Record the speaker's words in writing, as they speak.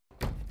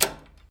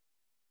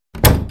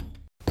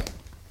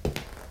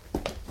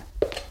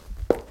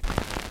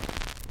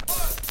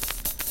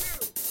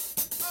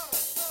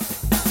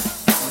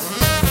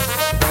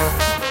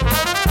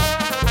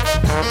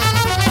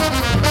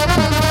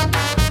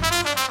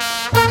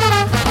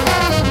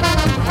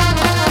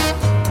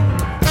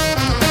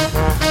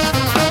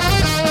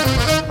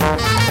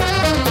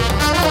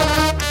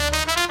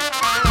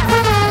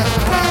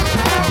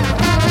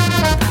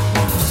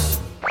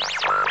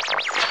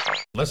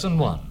Lesson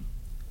 1.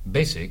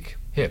 Basic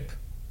Hip.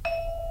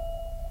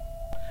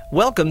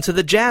 Welcome to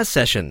the Jazz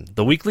Session,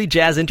 the weekly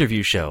jazz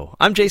interview show.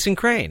 I'm Jason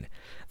Crane.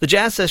 The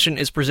Jazz Session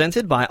is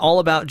presented by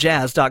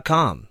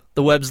AllAboutJazz.com,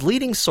 the web's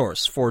leading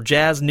source for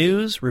jazz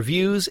news,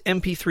 reviews,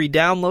 MP3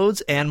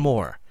 downloads, and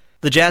more.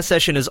 The Jazz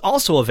Session is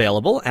also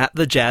available at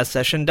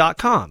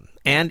thejazzsession.com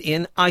and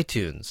in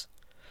iTunes.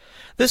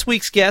 This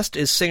week's guest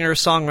is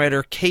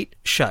singer-songwriter Kate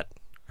Schutt.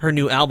 Her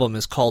new album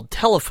is called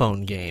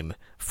Telephone Game.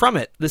 From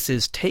it, this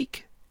is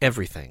Take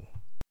Everything.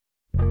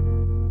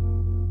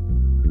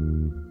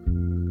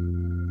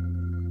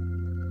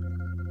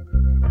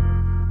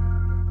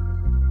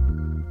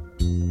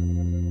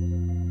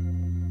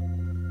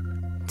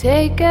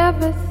 Take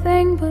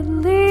everything, but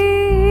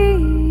leave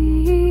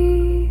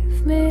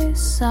me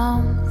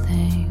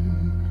something.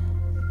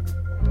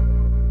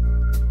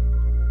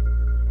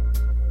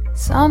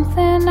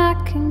 Something I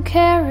can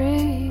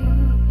carry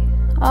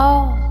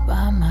all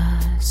by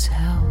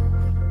myself.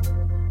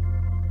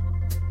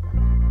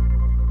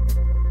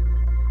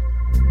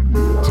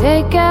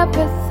 Take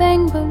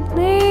everything, but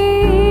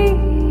leave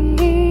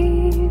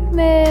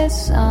me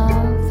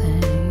something.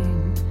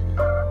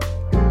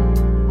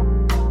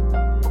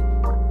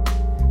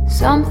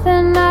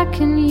 Something I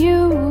can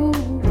use,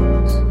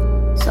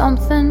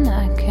 something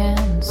I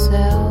can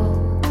sell.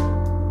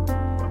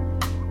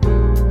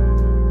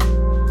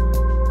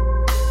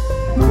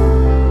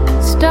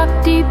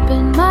 Stuck deep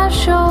in my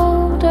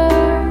shoulder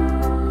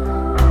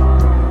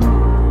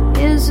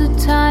is a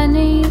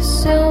tiny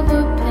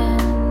silver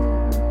pen.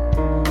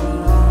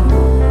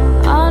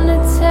 On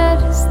its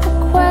head is the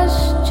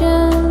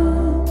question,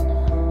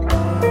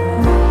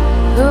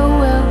 who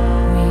will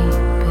weep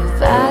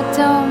if I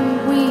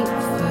don't weep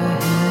for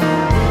him?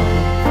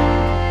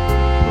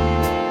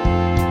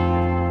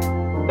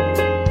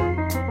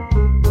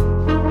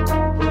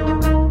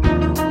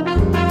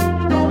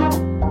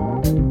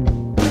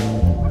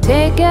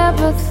 Take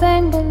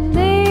everything, but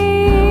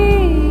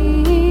leave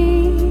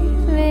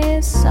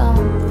me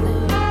something.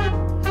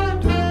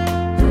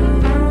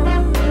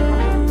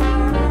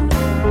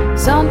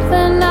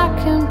 Something I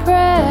can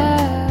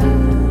press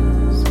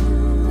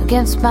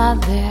against my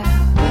lips.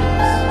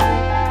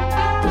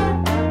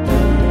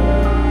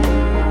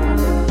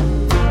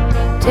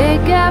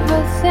 Take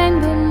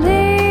everything, but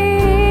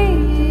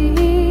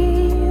leave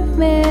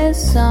me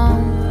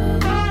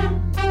something.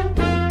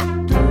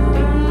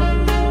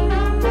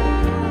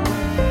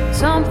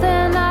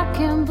 Something I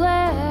can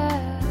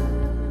bless,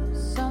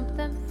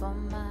 something for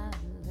my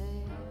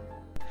lips.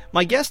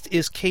 My guest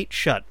is Kate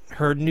Schutt.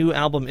 Her new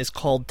album is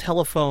called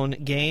Telephone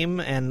Game,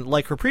 and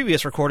like her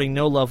previous recording,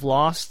 No Love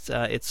Lost,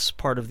 it's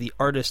part of the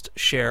Artist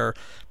Share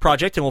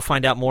project, and we'll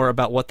find out more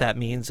about what that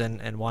means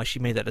and why she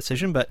made that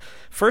decision. But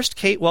first,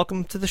 Kate,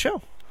 welcome to the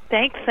show.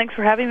 Thanks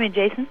for having me,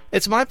 Jason.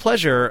 It's my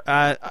pleasure.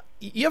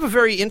 You have a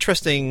very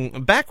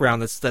interesting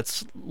background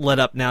that's led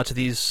up now to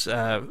these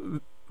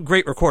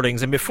great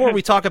recordings, and before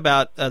we talk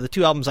about the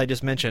two albums I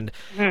just mentioned,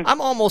 I'm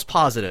almost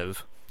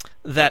positive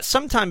that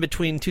sometime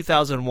between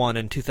 2001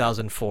 and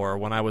 2004,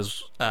 when I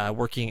was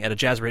working at a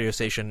jazz radio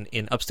station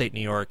in upstate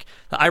New York,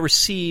 I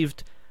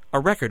received a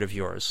record of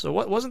yours. So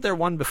wasn't there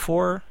one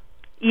before?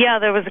 Yeah,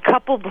 there was a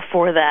couple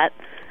before that.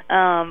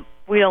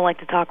 We don't like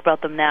to talk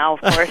about them now,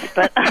 of course,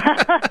 but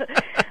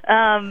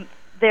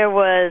there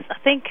was, I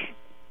think,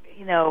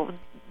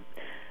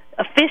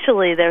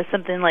 officially there's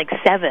something like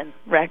 7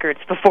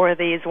 records before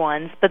these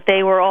ones, but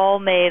they were all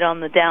made on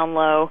the down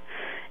low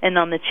and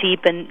on the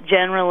cheap, and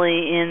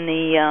generally in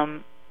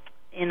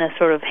a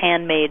sort of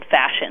handmade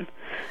fashion.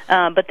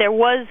 But there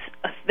was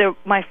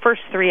my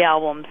first 3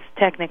 albums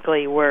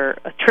technically were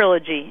a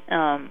trilogy,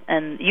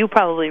 and you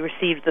probably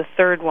received the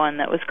third one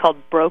that was called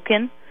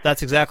Broken.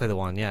 That's exactly the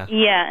one, yeah.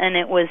 Yeah, and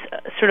it was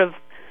sort of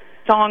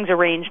songs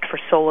arranged for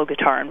solo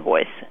guitar and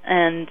voice,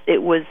 and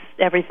it was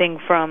everything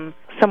from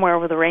Somewhere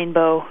Over the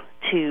Rainbow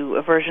to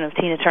a version of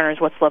Tina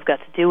Turner's What's Love Got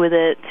to Do With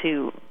It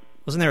to...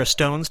 Wasn't there a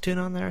Stones tune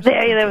on there?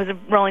 There was a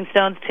Rolling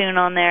Stones tune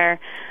on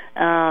there.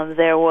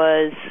 There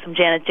was some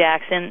Janet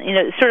Jackson.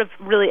 Sort of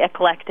really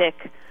eclectic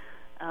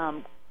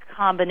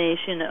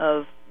combination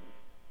of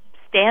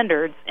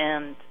standards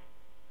and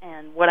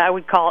what I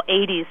would call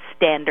 80s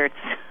standards.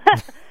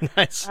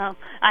 Nice. I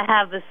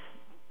have this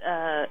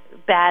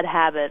bad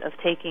habit of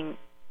taking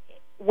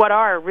what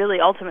are really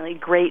ultimately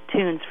great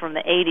tunes from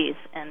the 80s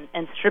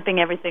and stripping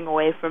everything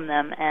away from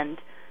them and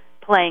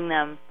playing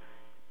them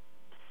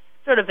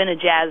sort of in a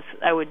jazz,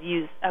 I would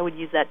use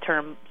that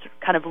term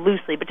kind of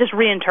loosely, but just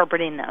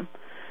reinterpreting them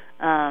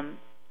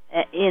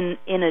in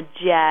a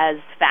jazz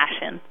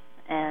fashion.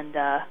 And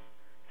so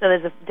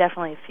there's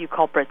definitely a few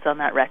culprits on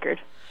that record.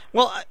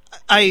 Well,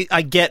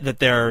 I get that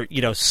they're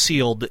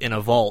sealed in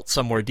a vault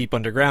somewhere deep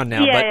underground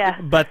now.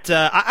 But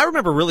I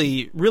remember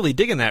really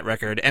digging that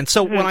record, and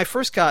so when I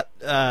first got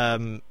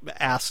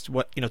asked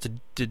what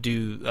to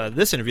do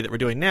this interview that we're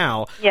doing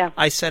now,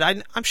 I said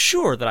I'm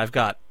sure that I've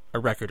got a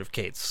record of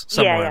Kate's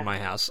somewhere in my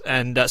house.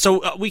 And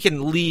so we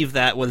can leave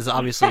that what is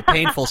obviously a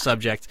painful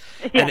subject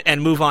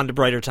and move on to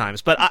brighter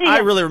times. But I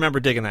really remember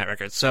digging that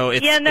record. So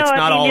it's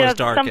not all as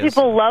dark as... Some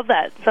people love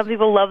that. Some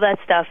people love that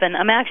stuff. And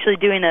I'm actually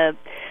doing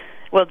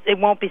well, it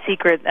won't be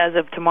secret as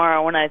of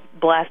tomorrow when I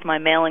blast my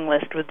mailing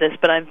list with this,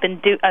 but I've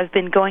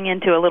been going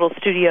into a little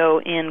studio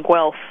in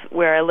Guelph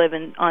where I live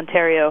in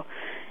Ontario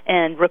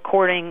and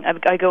recording.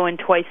 I go in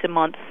twice a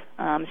month.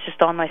 It's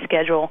just on my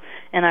schedule,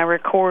 and I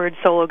record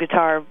solo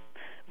guitar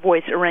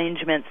voice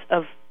arrangements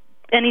of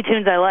any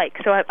tunes I like.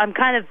 So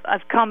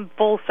I've come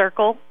full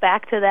circle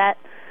back to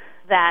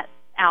that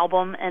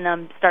album, and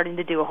I'm starting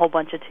to do a whole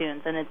bunch of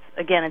tunes. And it's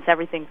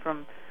everything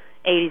from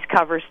 80s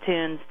covers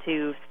tunes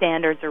to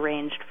standards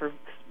arranged for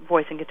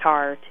voice and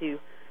guitar to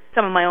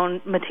some of my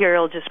own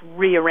material just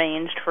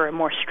rearranged for a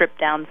more stripped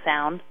down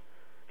sound.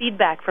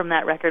 Feedback from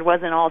that record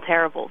wasn't all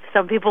terrible.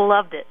 Some people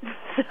loved it.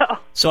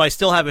 So I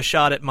still have a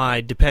shot at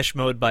my Depeche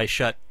Mode by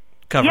Schutt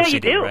cover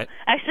CD, you do. Right?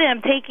 Actually,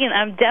 I'm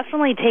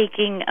definitely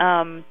taking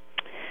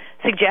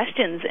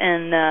suggestions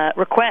and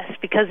requests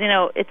because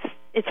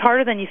it's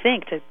harder than you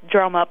think to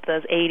drum up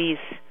those 80s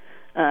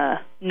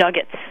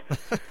nuggets.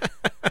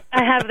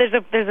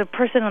 There's a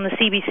person on the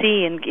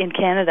CBC in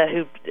Canada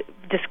who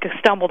just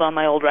stumbled on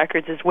my old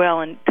records as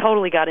well and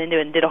totally got into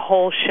it and did a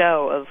whole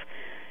show of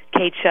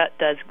Kate Schutt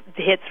does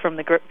hits from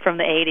the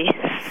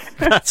 80s.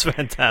 That's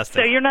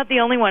fantastic. So you're not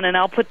the only one, and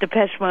I'll put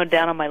Depeche Mode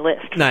down on my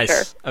list. Nice.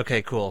 Sure.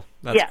 Okay, cool.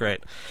 That's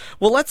great.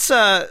 Well, let's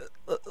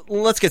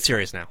get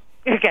serious now.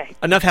 Okay.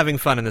 Enough having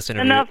fun in this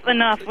interview.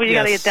 Enough. We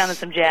got to get down to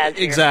some jazz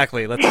here.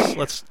 Exactly.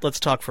 Let's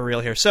talk for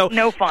real here. So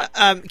no fun.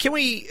 Can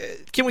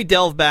we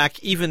delve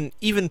back even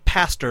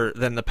paster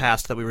than the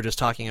past that we were just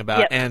talking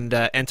about, and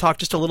talk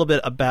just a little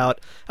bit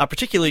about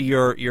particularly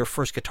your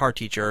first guitar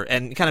teacher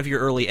and kind of your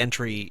early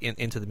entry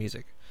into the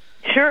music.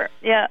 Sure.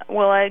 Yeah.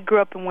 Well, I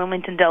grew up in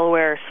Wilmington,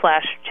 Delaware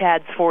 /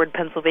 Chadds Ford,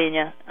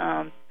 Pennsylvania.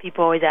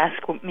 People always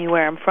ask me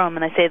where I'm from,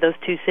 and I say those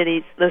two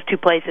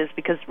places,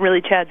 because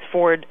really Chadds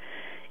Ford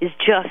is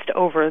just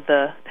over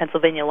the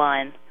Pennsylvania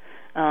line.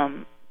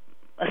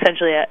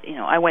 Essentially,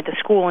 I went to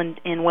school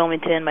in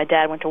Wilmington. My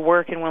dad went to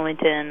work in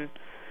Wilmington.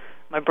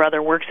 My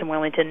brother works in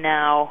Wilmington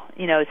now.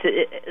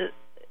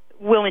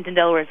 Wilmington,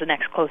 Delaware is the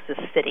next closest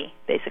city,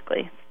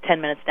 basically.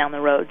 10 minutes down the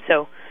road.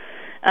 So,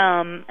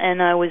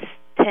 and I was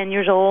 10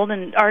 years old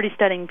and already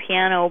studying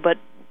piano, but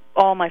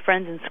all my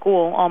friends in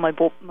school, all my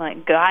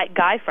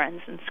guy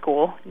friends in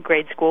school, in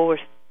grade school, were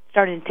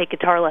starting to take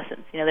guitar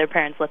lessons. Their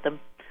parents let them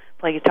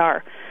play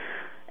guitar.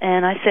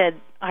 And I said,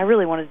 I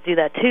really wanted to do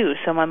that too.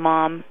 So my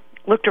mom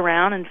looked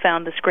around and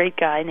found this great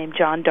guy named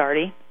John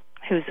Darty,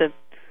 who's a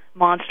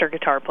monster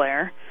guitar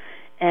player.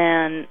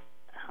 And,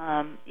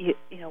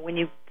 when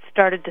you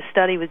started to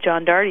study with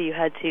John Darty, you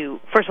had to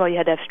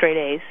have straight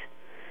A's,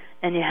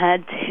 and you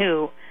had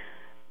to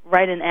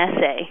write an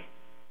essay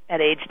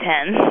at age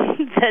 10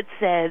 that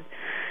said,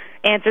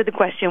 answer the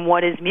question,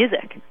 what is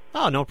music?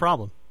 Oh, no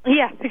problem.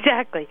 Yeah,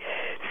 exactly.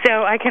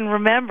 So I can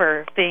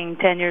remember being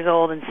 10 years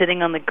old and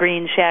sitting on the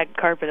green shag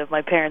carpet of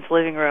my parents'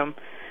 living room,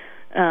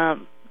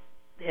 trying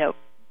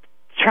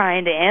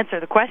to answer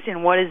the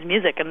question, what is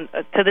music? And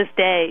to this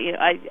day,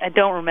 I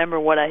don't remember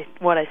what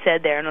I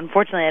said there, and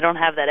unfortunately I don't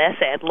have that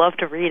essay. I'd love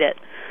to read it.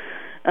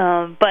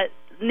 But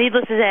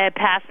needless to say, I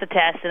passed the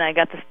test, and I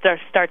got to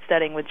start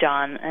studying with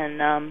John,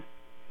 and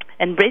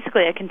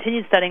basically I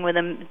continued studying with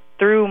him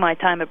through my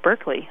time at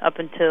Berklee up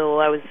until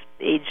I was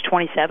age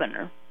 27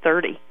 or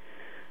 30,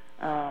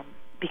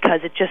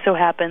 because it just so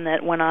happened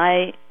that when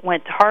I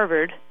went to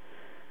Harvard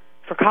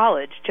for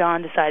college,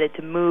 John decided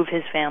to move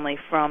his family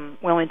from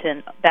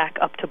Wilmington back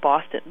up to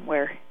Boston,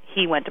 where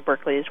he went to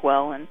Berklee as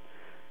well, and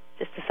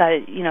just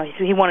decided,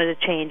 he wanted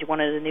to change,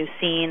 wanted a new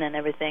scene and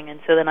everything, and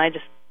so then I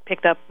just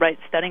picked up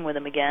studying with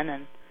him again.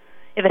 And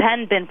if it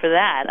hadn't been for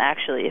that,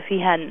 actually, if he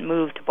hadn't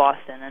moved to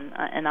Boston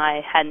and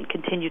I hadn't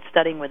continued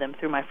studying with him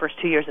through my first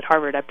 2 years at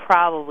Harvard, I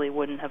probably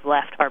wouldn't have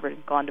left Harvard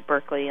and gone to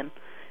Berklee and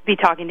be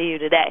talking to you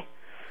today.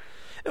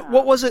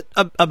 What was it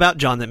about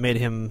John that made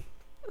him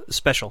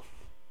special?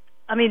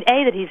 I mean,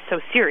 that he's so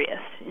serious.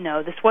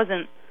 This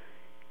wasn't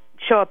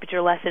show up at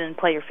your lesson and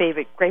play your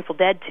favorite Grateful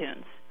Dead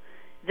tunes.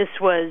 This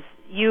was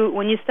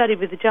when you studied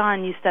with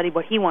John, you studied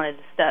what he wanted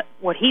to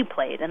what he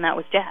played, and that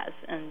was jazz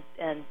and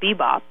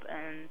bebop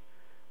and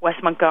Wes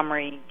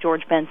Montgomery,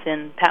 George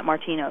Benson, Pat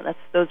Martino.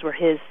 Those were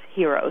his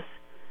heroes.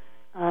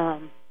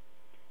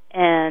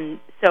 And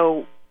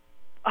so,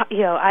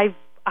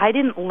 I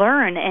didn't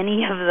learn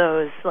any of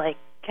those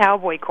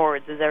cowboy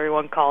chords, as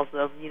everyone calls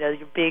them, your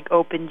big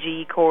open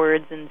G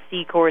chords and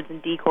C chords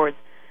and D chords,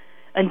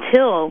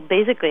 until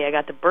basically I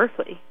got to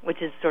Berklee,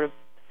 which is sort of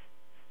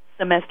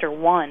semester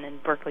 1 in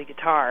Berklee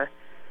guitar.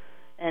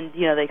 And,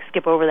 they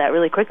skip over that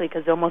really quickly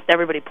because almost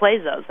everybody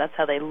plays those. That's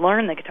how they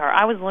learn the guitar.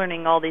 I was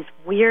learning all these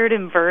weird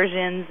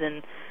inversions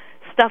and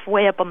stuff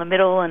way up on the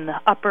middle and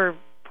the upper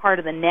part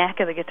of the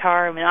neck of the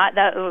guitar. I mean,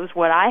 that was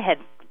what I had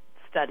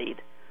studied.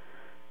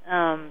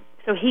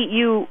 So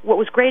what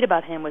was great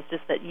about him was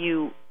just that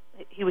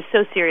he was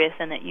so serious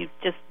and that you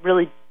just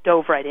really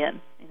dove right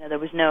in. There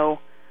was no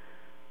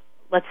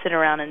let's sit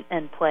around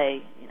and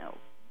play,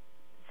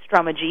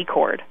 strum a G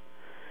chord.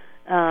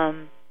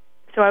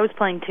 So I was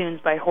playing tunes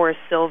by Horace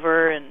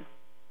Silver and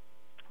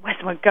Wes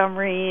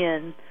Montgomery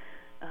and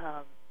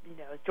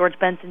George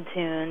Benson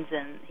tunes,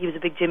 and he was a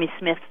big Jimmy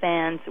Smith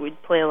fan, so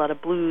we'd play a lot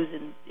of blues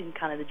in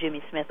kind of the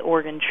Jimmy Smith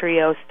organ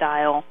trio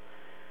style.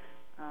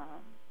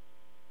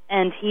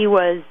 And he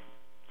was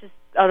just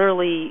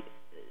utterly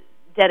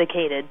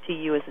dedicated to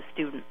you as a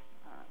student.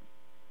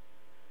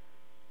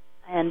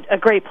 And a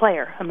great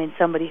player. I mean,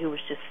 somebody who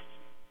was just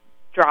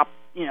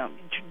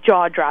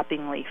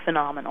jaw-droppingly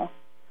phenomenal.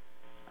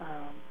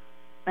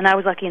 And I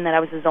was lucky in that I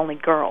was his only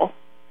girl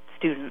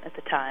student at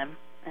the time.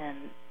 And,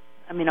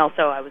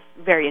 also I was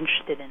very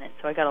interested in it,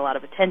 so I got a lot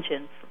of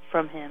attention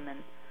from him. And,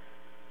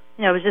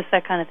 it was just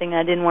that kind of thing.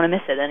 I didn't want to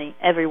miss it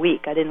every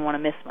week. I didn't want to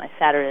miss my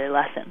Saturday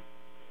lesson.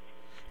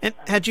 And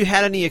had you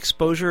had any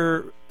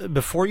exposure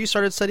before you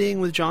started studying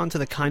with John to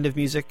the kind of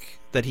music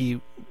that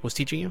he was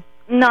teaching you?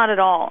 Not at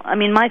all.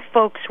 My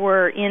folks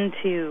were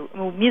into...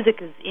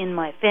 music is in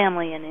my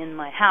family and in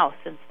my house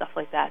and stuff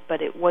like that,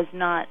 but it was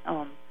not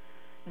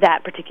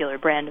that particular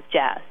brand of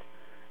jazz.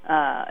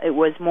 It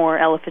was more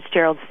Ella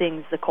Fitzgerald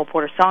sings the Cole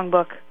Porter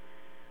Songbook.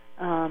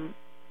 And,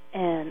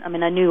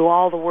 I knew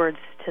all the words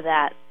to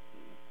that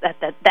at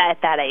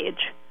that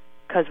age,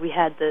 because we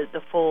had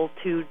the full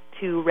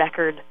two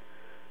record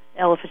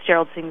Ella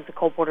Fitzgerald sings the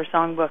Cole Porter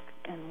Songbook,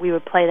 and we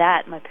would play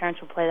that. My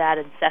parents would play that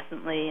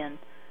incessantly, and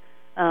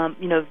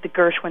the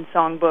Gershwin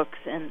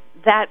songbooks and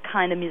that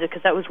kind of music,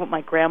 because that was what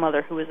my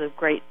grandmother, who was a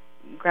great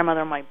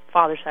grandmother on my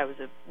father's side, was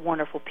a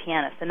wonderful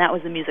pianist, and that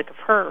was the music of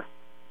her.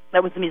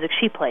 That was the music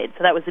she played,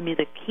 so that was the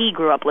music he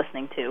grew up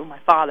listening to, my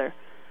father,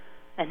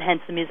 and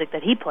hence the music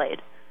that he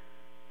played.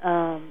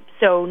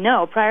 So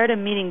no, prior to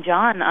meeting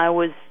John, I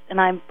was,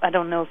 and I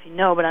don't know if you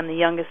know, but I'm the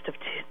youngest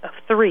of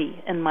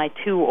three, and my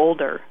two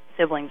older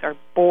siblings are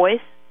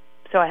boys,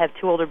 so I have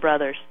two older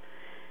brothers.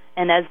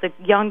 And as the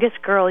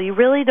youngest girl, you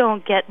really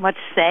don't get much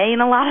say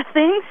in a lot of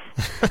things.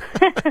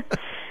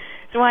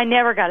 So I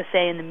never got a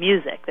say in the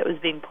music that was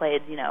being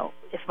played,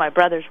 if my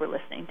brothers were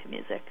listening to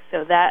music.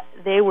 So that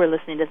they were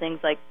listening to things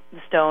like the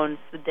Stones,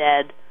 the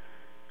Dead,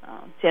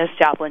 Janis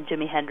Joplin,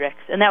 Jimi Hendrix,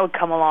 and that would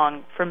come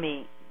along for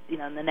me,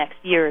 in the next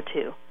year or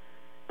two.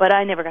 But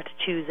I never got to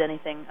choose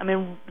anything.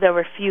 There were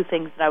a few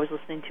things that I was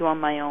listening to on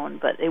my own,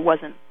 but it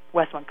wasn't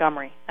Wes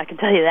Montgomery. I can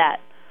tell you that.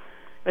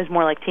 It was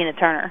more like Tina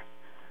Turner.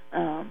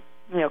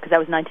 Because that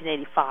was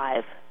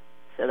 1985,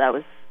 so that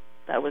was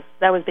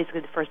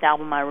basically the first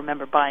album I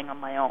remember buying on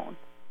my own.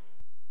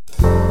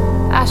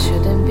 I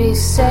shouldn't be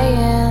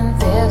saying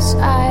this.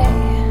 I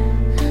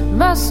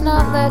must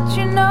not let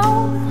you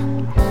know.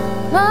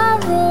 My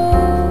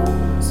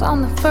room's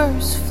on the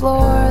first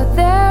floor.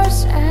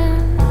 There's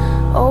an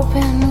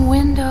open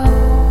window.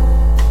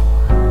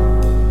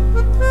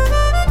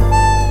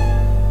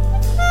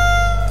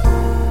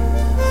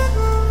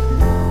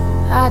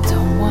 I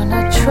don't want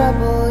to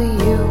trouble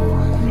you.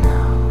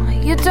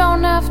 You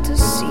don't have to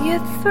see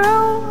it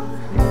through.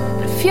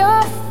 But if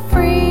you're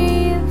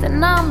free,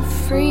 then I'm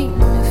free.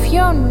 If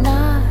you're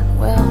not,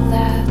 well,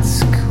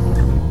 that's cool.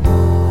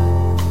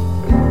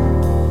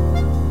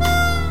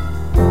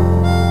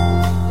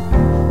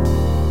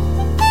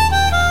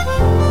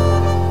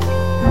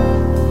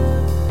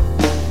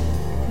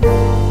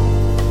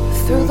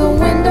 Through the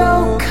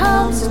window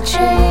comes a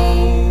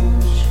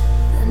change.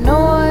 The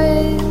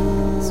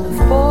noise of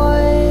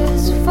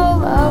boys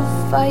full of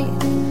fight.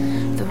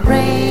 The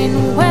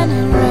rain when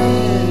it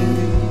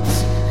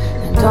rains,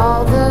 and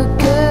all the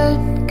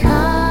good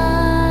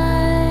kind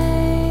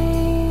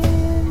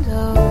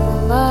of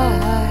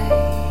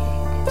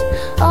light,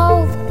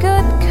 all the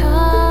good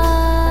kind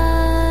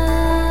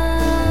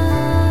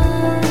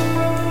of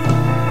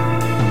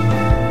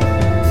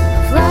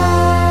light.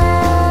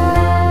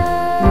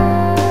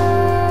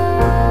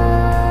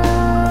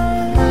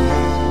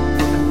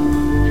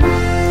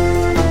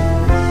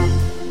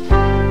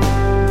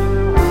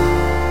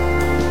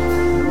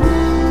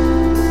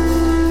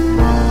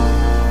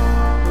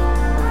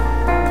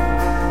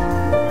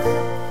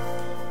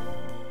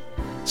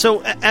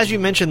 So, as you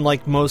mentioned,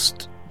 like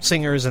most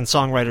singers and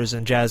songwriters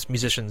and jazz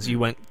musicians, you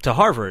went to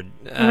Harvard.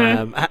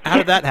 Mm-hmm. How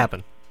did that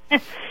happen?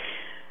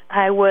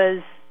 I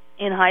was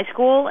in high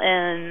school,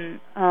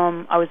 and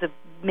I was a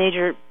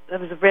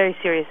very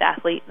serious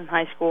athlete in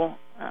high school,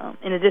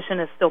 in addition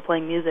to still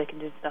playing music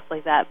and doing stuff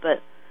like that,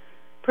 but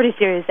pretty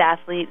serious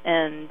athlete,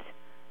 and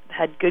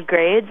had good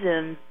grades,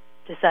 and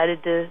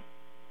decided to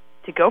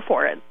go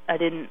for it. I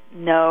didn't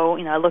know,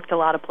 I looked a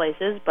lot of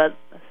places, but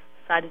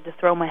decided to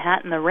throw my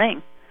hat in the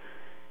ring.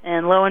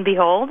 And lo and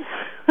behold,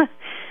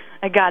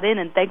 I got in,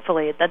 and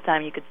thankfully at that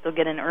time you could still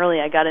get in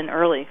early. I got in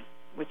early,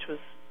 which was,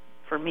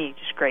 for me,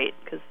 just great,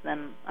 because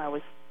then I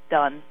was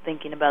done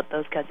thinking about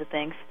those kinds of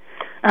things.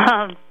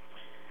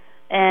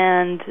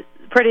 And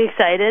pretty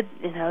excited,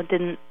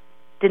 didn't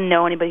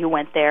know anybody who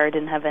went there,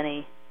 didn't have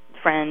any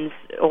friends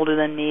older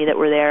than me that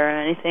were there or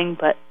anything,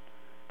 but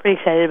pretty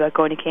excited about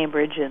going to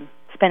Cambridge and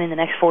spending the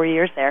next 4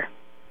 years there.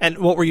 And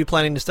what were you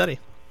planning to study?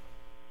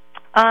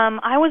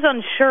 I was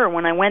unsure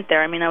when I went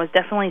there. I mean, I was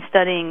definitely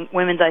studying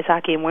women's ice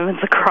hockey and women's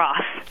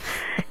lacrosse,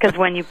 because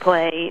when you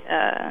play,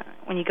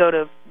 when you go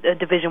to a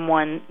Division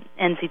I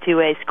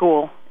NC2A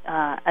school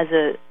as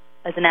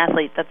an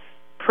athlete, that's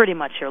pretty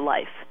much your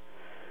life.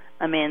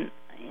 I mean,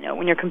 you know,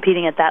 when you're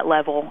competing at that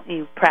level,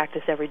 you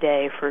practice every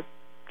day for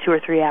 2 or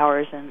 3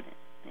 hours, and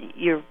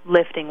you're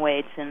lifting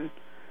weights and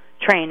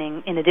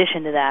training in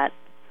addition to that.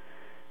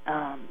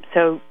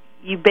 So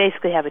you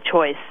basically have a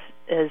choice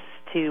as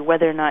to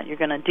whether or not you're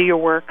going to do your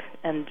work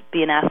and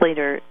be an athlete,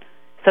 or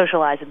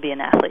socialize and be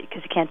an athlete,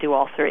 because you can't do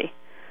all three.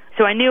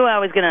 So I knew I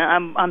was going to,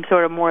 I'm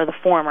sort of more of the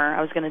former.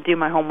 I was going to do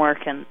my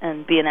homework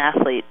and be an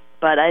athlete,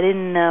 but I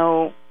didn't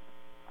know.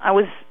 I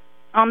was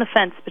on the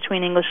fence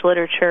between English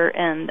literature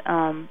and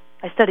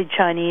I studied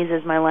Chinese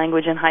as my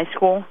language in high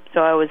school,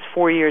 so I was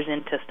 4 years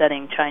into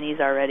studying Chinese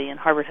already, and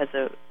Harvard has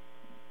a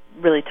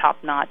really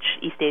top-notch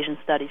East Asian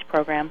Studies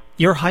program.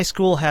 Your high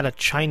school had a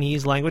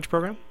Chinese language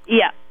program?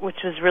 Yeah, which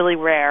was really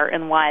rare,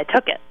 and why I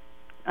took it,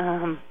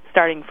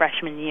 starting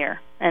freshman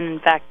year. And in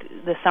fact,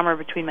 the summer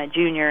between my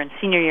junior and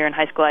senior year in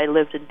high school, I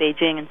lived in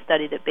Beijing and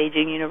studied at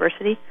Beijing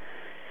University.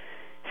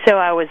 So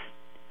I was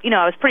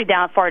pretty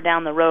far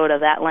down the road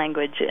of that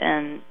language,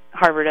 and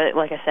Harvard,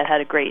 like I said,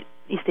 had a great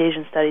East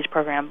Asian Studies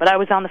program. But I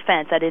was on the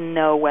fence. I didn't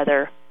know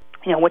whether,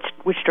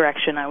 which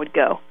direction I would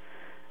go.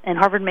 And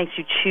Harvard makes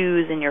you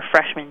choose in your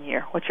freshman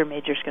year what your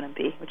major's going to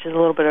be, which is a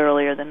little bit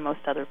earlier than most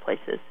other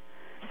places.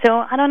 So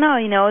I don't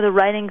know, the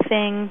writing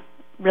thing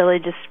really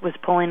just was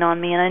pulling on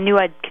me, and I knew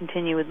I'd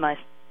continue with my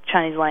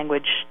Chinese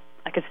language.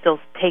 I could still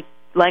take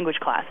language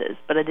classes,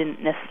 but I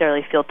didn't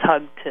necessarily feel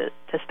tugged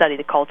to study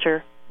the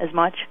culture as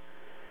much.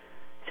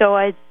 So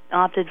I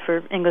opted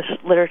for English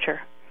literature.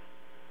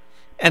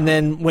 And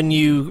then when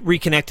you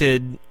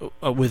reconnected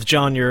with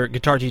John, your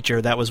guitar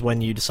teacher, that was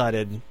when you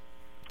decided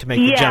to make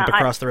the jump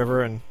across the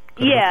river? And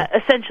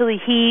essentially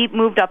he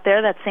moved up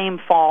there that same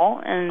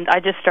fall, and I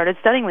just started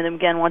studying with him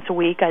again once a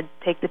week. I'd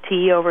take the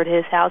T over to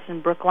his house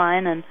in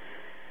Brookline, and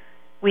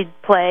we'd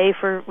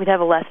have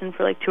a lesson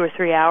for like 2 or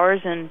 3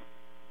 hours, and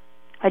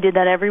I did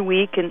that every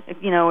week. And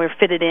we were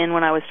fitted in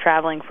when I was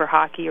traveling for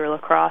hockey or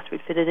lacrosse.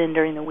 We'd fit it in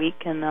during the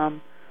week, and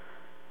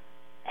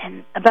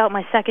about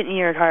my second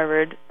year at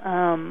Harvard,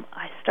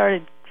 I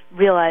started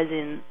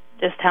realizing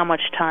just how much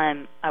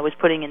time I was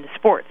putting into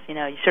sports. You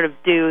sort of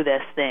do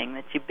this thing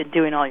that you've been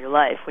doing all your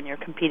life when you're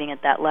competing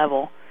at that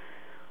level.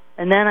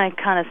 And then I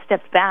kind of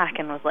stepped back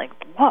and was like,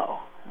 whoa,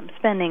 I'm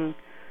spending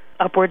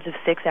upwards of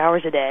 6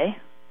 hours a day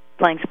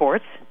playing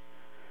sports,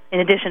 in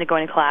addition to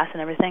going to class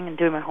and everything and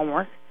doing my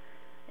homework.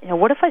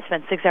 What if I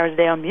spent 6 hours a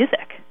day on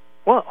music?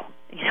 Whoa,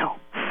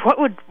 what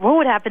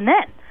would happen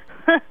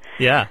then?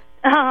 Yeah.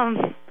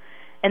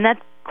 And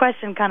that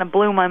question kind of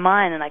blew my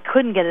mind, and I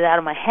couldn't get it out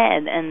of my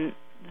head. And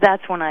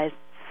that's when I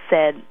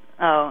said,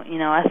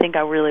 I think I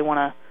really want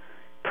to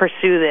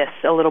pursue this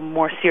a little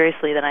more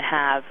seriously than I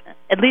have,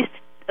 at least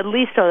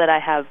so that I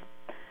have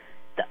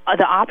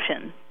the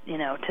option,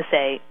 to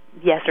say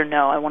yes or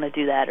no, I want to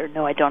do that, or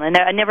no, I don't.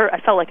 I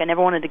felt like I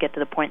never wanted to get to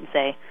the point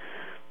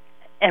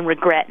and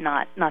regret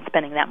not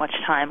spending that much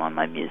time on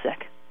my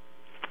music,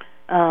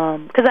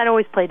 because I'd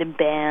always played in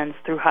bands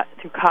through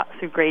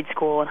grade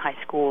school and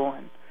high school,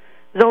 and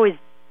was always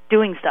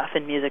doing stuff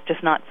in music,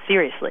 just not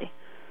seriously.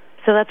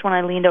 So that's when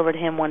I leaned over to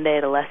him one day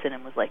at a lesson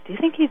and was like, do you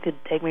think you could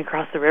take me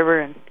across the river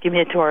and give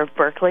me a tour of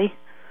Berkeley?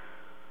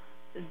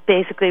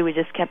 Basically, we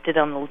just kept it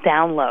on the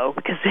down low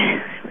because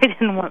we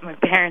didn't want my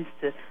parents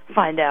to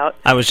find out.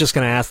 I was just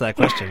going to ask that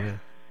question.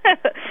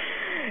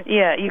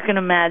 Yeah, you can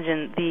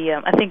imagine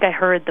I think I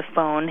heard the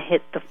phone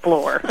hit the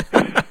floor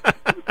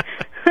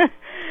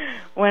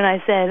when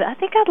I said, I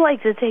think I'd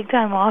like to take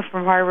time off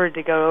from Harvard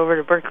to go over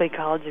to Berkeley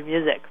College of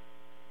Music.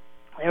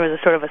 There was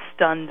a sort of a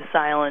stunned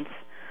silence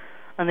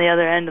on the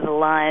other end of the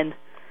line.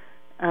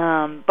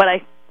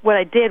 But what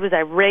I did was I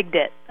rigged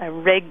it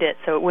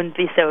so it wouldn't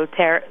be so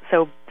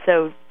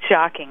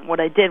shocking. What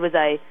I did was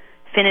I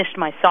finished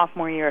my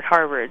sophomore year at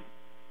Harvard.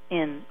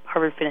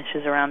 Harvard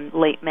finishes around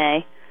late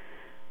May,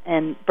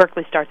 and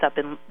Berkeley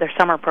their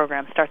summer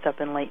program starts up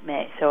in late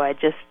May. So I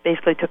just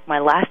basically took my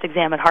last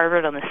exam at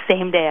Harvard on the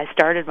same day I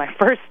started my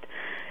first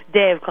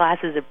day of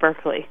classes at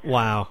Berkeley.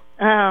 Wow.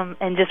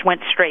 And just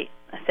went straight.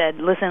 I said,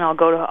 listen, I'll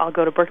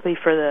go to Berkeley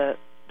for the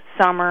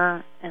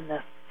summer and the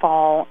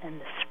fall and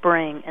the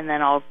spring, and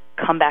then I'll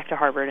come back to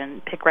Harvard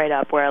and pick right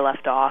up where I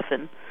left off.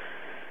 And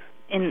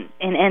in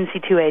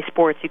NC2A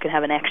sports, you can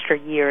have an extra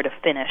year to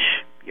finish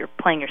your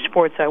playing your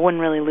sports, so I wouldn't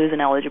really lose an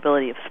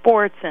eligibility of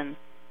sports. And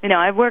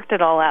I worked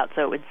it all out,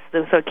 so it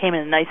came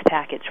in a nice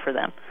package for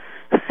them.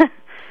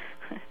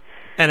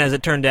 And as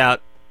it turned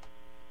out,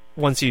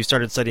 once you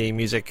started studying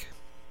music,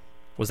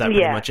 was that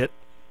pretty much it?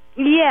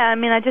 Yeah,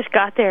 I just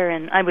got there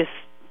and I was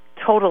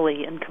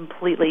totally and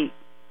completely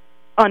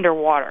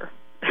underwater.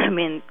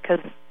 Because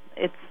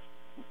it's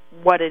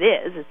what it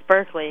is. It's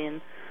Berkeley,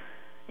 and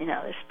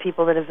there's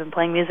people that have been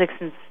playing music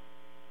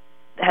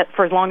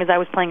for as long as I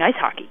was playing ice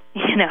hockey.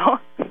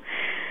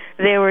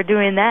 They were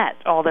doing that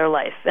all their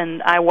life,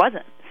 and I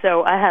wasn't.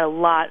 So I had a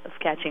lot of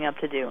catching up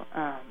to do.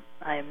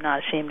 I am not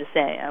ashamed to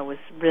say. I was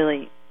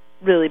really,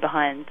 really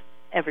behind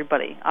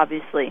everybody,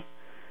 obviously.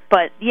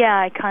 But, yeah,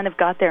 I kind of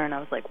got there, and I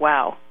was like,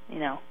 wow,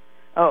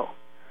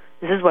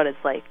 this is what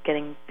it's like,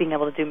 being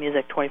able to do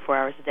music 24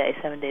 hours a day,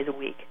 7 days a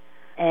week.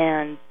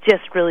 And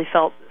just really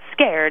felt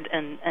scared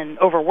and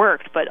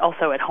overworked, but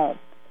also at home.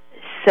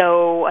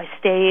 So I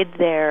stayed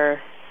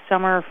there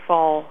summer,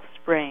 fall,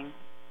 spring,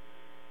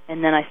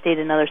 and then I stayed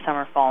another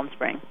summer, fall, and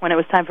spring. When it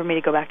was time for me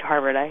to go back to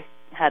Harvard, I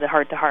had a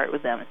heart-to-heart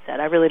with them and said,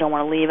 I really don't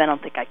want to leave. I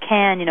don't think I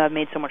can. I've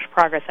made so much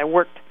progress. I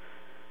worked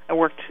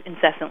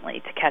incessantly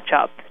to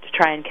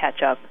try and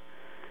catch up,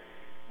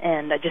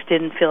 and I just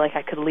didn't feel like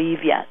I could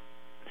leave yet.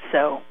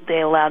 So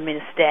they allowed me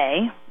to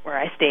stay, where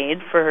I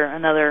stayed for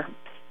another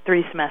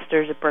 3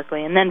 semesters at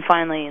Berkeley, and then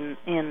finally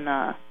in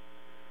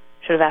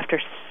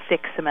after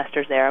 6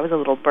 semesters there, I was a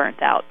little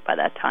burnt out by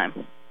that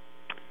time.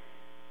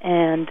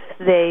 And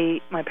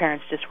my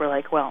parents just were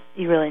like, well,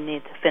 you really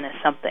need to finish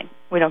something.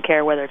 We don't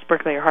care whether it's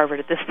Berkeley or Harvard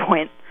at this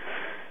point,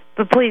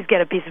 but please get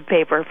a piece of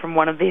paper from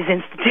one of these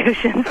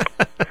institutions.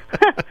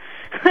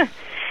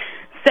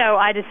 So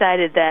I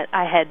decided that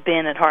I had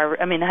been at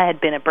Harvard. I mean, I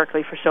had been at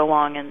Berkeley for so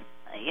long, and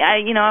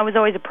I was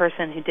always a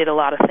person who did a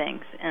lot of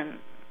things, and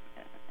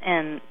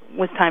it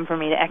was time for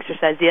me to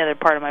exercise the other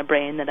part of my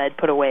brain that I'd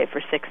put away for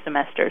 6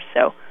 semesters.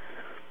 So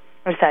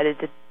I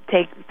decided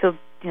to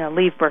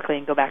leave Berkeley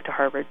and go back to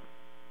Harvard.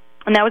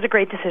 And that was a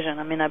great decision.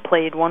 I mean, I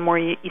played one more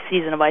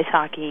season of ice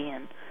hockey,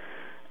 and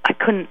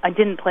I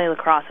didn't play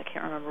lacrosse. I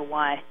can't remember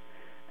why.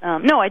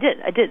 No, I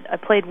did. I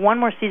played one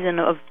more season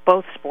of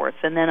both sports,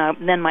 and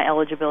then my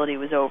eligibility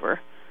was over,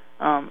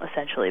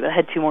 essentially. But I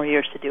had 2 more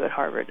years to do at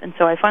Harvard. And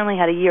so I finally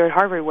had a year at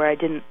Harvard where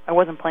I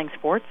wasn't playing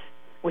sports,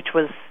 which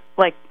was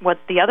like what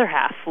the other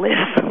half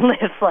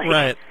lives like.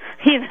 Right.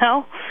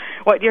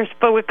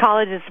 What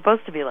college is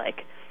supposed to be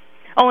like.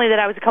 Only that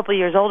I was a couple of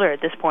years older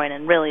at this point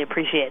and really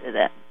appreciated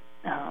it.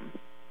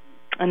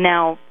 And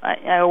now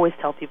I always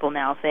tell people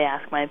now, if they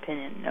ask my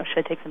opinion,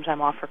 should I take some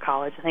time off for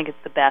college? I think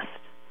it's the best.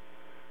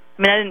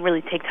 I mean, I didn't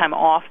really take time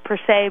off per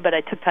se, but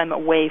I took time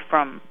away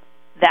from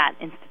that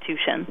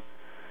institution,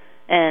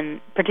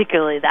 and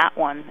particularly that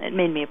one. It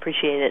made me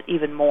appreciate it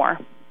even more.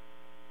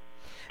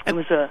 It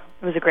was a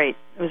great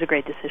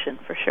decision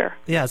for sure.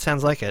 Yeah, it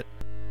sounds like it.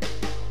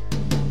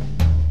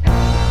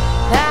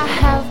 I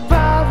have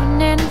brought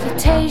an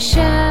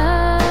invitation.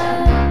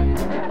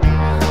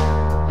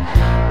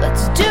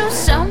 Let's do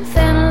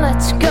something,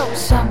 let's go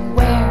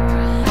somewhere.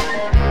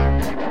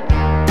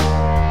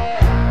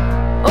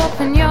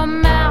 Open your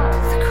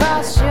mouth,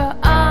 cross your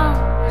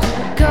arms,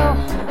 go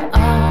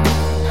on.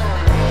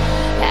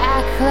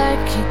 Act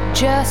like you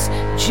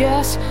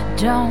just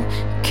don't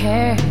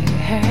care.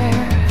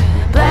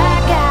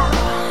 Blackout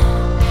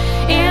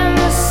in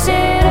the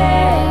city.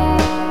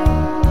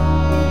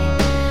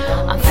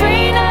 I'm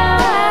free now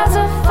as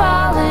a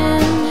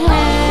falling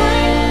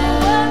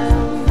hand.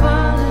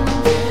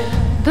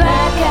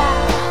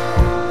 Blackout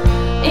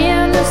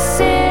in the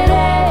city.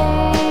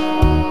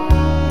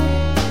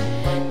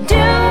 Do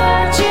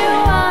what you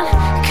want,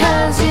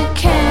 'cause you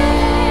can.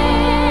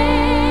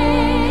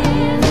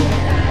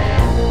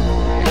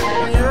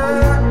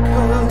 Yeah,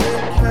 'cause you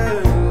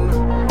can.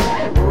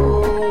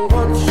 Oh,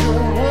 what you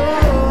want,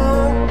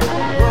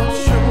 what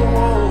you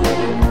want.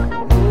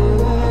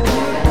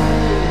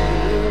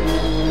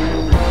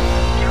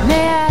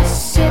 May I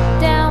sit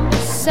down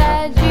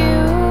beside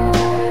you,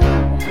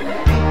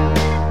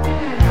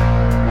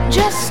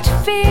 just to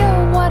feel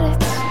what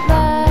it's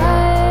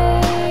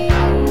like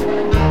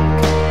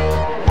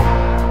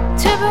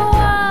to be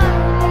one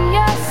in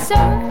your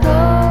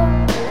circle.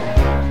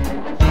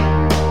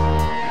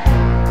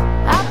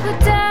 I put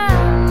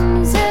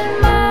diamonds in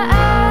my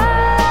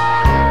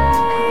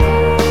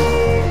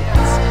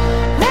eyes,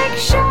 make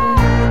sure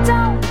I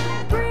don't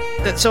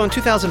breathe. So in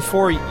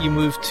 2004, you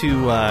moved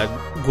to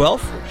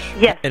Guelph?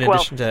 Yes, In Guelph.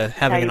 addition to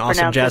How having you an awesome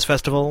pronounce jazz it.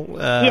 festival.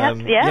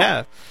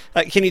 Yeah.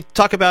 Can you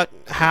talk about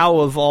how,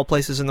 of all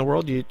places in the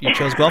world, you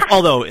chose Guelph?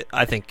 Although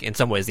I think in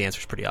some ways the answer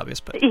is pretty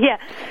obvious. But Yeah.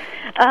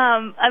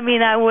 I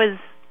mean, I was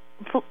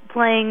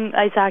playing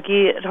ice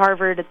hockey at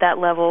Harvard at that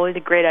level. We had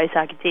a great ice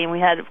hockey team. We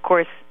had, of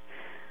course,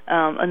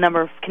 a number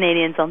of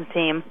Canadians on the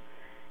team.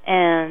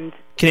 And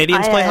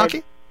Canadians I play had-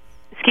 hockey?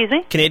 Excuse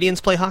me?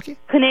 Canadians play hockey?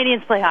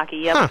 Canadians play hockey,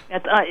 yep. Huh.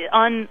 It's,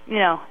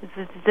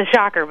 it's a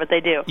shocker, but they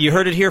do. You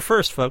heard it here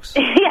first, folks.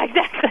 Yeah,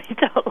 exactly,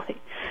 totally.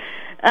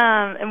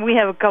 And we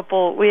had a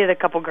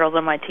couple girls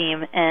on my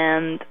team,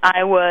 and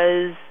I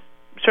was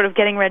sort of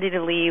getting ready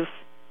to leave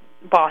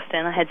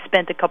Boston. I had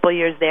spent a couple of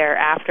years there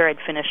after I'd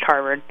finished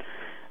Harvard,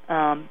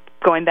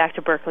 going back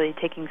to Berkeley,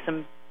 taking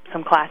some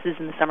classes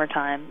in the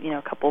summertime,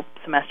 a couple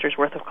semesters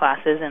worth of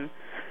classes, and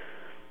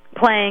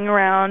playing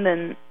around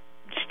and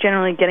just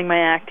generally getting my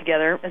act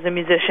together as a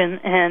musician,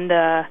 and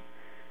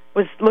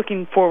was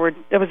looking forward.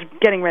 I was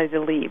getting ready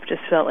to leave.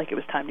 Just felt like it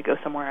was time to go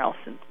somewhere else,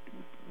 and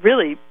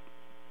really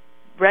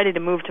ready to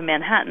move to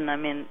Manhattan. I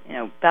mean,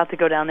 about to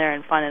go down there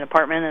and find an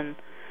apartment and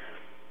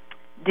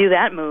do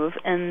that move.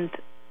 And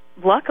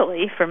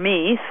luckily for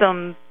me,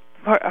 some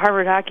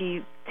Harvard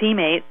hockey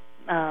teammate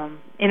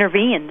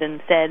intervened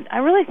and said, I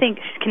really think,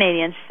 she's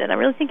Canadian, she said, I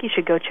really think you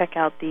should go check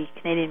out the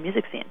Canadian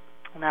music scene.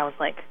 And I was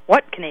like,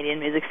 what Canadian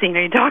music scene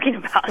are you talking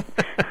about?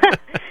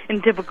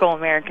 In typical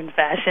American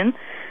fashion.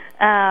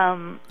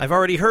 I've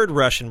already heard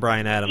Rush and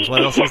Bryan Adams.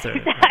 What else is there?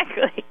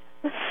 Exactly.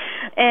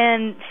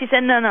 And she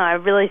said, no, I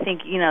really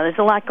think, there's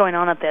a lot going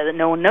on up there that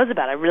no one knows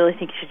about. I really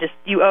think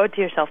you owe it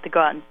to yourself to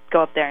go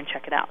up there and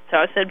check it out. So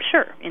I said,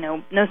 sure,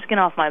 no skin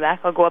off my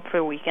back. I'll go up for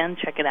a weekend,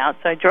 check it out.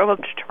 So I drove up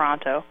to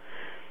Toronto.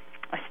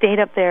 I stayed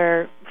up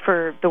there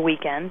for the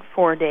weekend,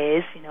 4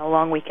 days, a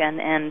long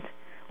weekend, and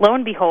lo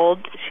and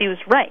behold, she was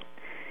right,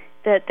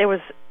 that there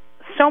was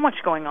so much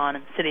going on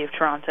in the city of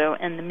Toronto,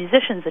 and the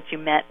musicians that you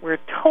met were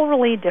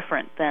totally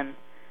different than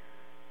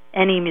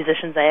any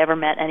musicians I ever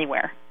met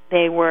anywhere.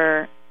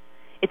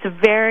 It's a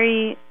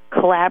very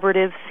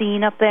collaborative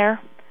scene up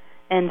there,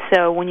 and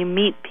so when you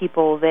meet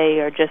people, they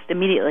are just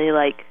immediately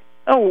like,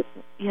 oh,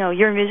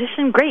 you're a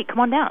musician? Great,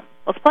 come on down,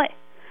 let's play.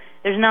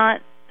 There's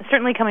not,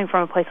 certainly coming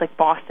from a place like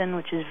Boston,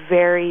 which is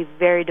very,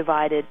 very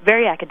divided,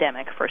 very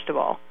academic, first of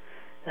all,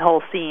 the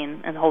whole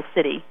scene and the whole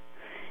city.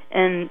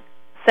 And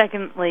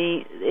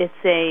secondly, it's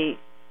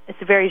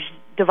very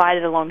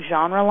divided along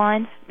genre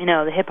lines.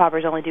 The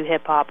hip-hoppers only do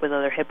hip-hop with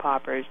other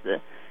hip-hoppers.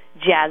 The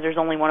jazzers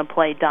only want to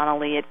play Donna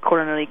Lee at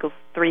quarter note equals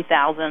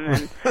 3,000,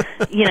 and,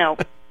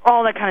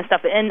 all that kind of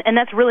stuff. And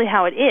that's really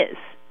how it is.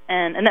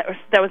 And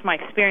that was my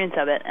experience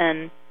of it.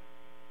 And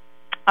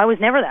I was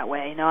never that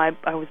way.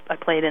 I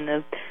played in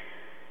a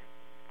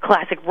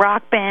classic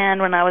rock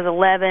band when I was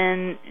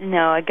 11.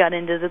 I got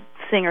into the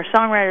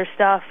singer-songwriter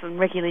stuff and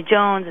Ricky Lee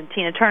Jones and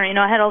Tina Turner.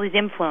 I had all these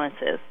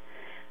influences.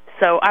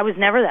 So I was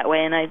never that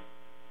way. And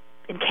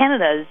in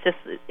Canada,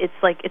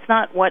 it's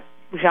not what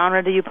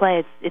genre do you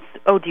play, it's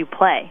do you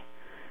play?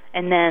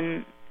 And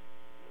then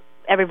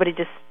everybody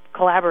just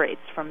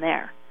collaborates from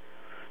there.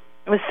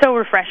 It was so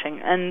refreshing.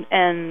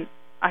 And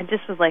I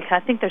just was like, I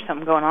think there's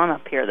something going on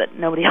up here that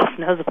nobody else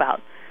knows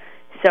about.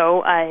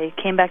 So I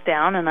came back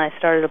down and I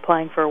started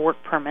applying for a work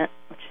permit,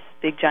 which is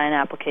a big, giant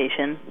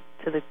application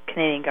to the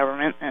Canadian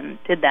government, and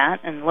did that.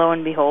 And lo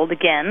and behold,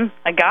 again,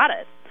 I got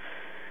it,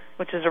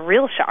 which was a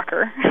real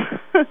shocker.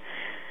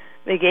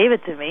 They gave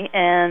it to me,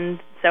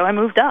 and so I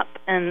moved up.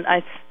 And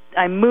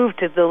I moved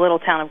to the little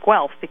town of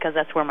Guelph because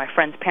that's where my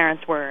friends'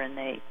 parents were, and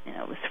they,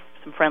 it was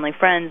some friendly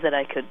friends that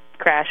I could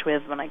crash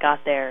with when I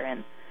got there.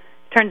 And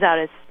it turns out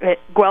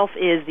Guelph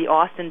is the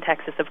Austin,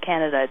 Texas of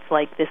Canada. It's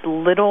like this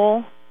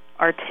little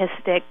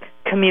artistic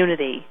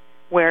community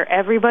where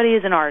everybody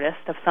is an artist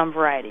of some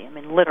variety. I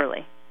mean,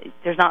 literally.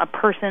 There's not a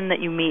person that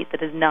you meet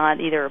that is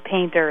not either a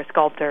painter, a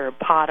sculptor, a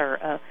potter,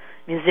 a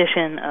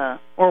musician,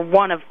 or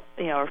one of,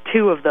 or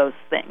two of those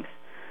things.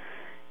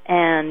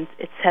 And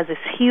it has this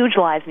huge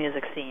live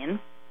music scene,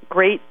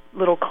 great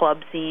little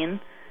club scene,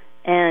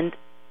 and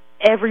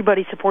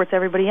everybody supports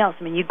everybody else.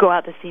 I mean, you go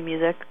out to see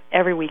music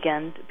every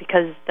weekend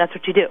because that's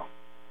what you do.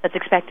 That's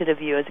expected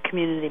of you as a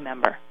community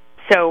member.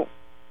 So,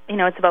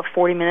 it's about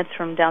 40 minutes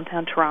from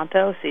downtown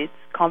Toronto, so it's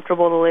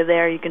comfortable to live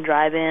there. You can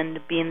drive in,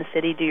 be in the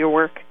city, do your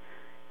work,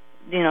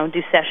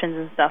 do sessions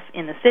and stuff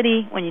in the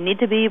city when you need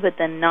to be, but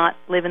then not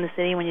live in the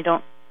city when you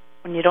don't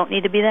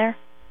need to be there.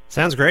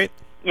 Sounds great.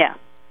 Yeah,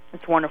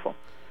 it's wonderful.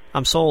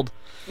 I'm sold.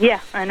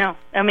 Yeah, I know.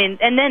 I mean,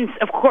 and then,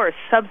 of course,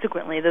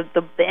 subsequently,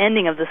 the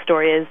ending of the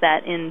story is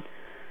that in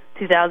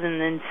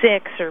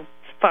 2006 or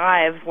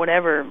 5,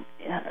 whatever,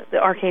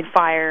 the Arcade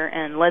Fire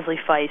and Leslie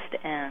Feist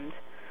and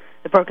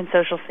the Broken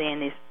Social Scene,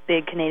 these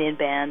big Canadian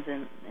bands,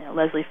 and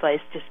Leslie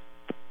Feist just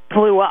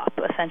blew up,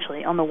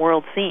 essentially, on the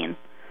world scene.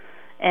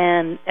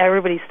 And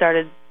everybody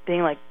started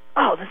being like,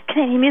 oh, this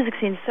Canadian music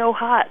scene is so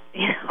hot,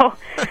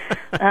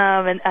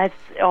 and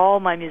all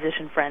my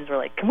musician friends were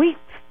like, can we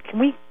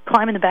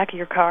climb in the back of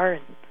your car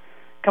and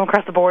come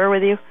across the border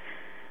with you?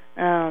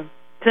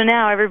 So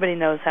now everybody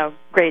knows how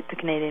great the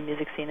Canadian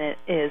music scene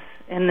is.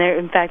 And there,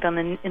 in fact, in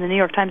the New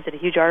York Times did a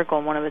huge article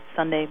in one of its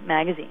Sunday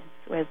magazines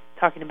with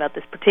talking about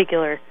this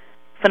particular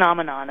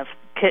phenomenon of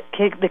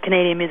the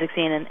Canadian music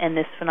scene and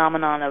this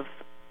phenomenon of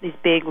these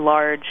big,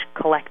 large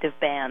collective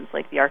bands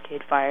like the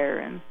Arcade Fire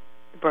and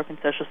the Broken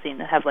Social Scene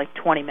that have like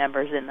 20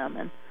 members in them,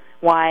 and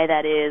why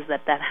that is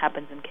that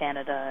happens in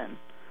Canada. And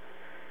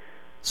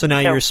so now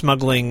you're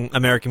smuggling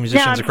American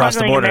musicians across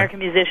the border. American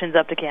musicians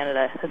up to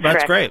Canada.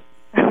 That's great.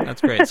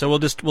 That's great. So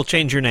we'll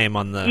change your name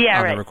on the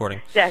the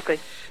recording. Exactly.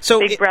 So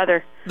Big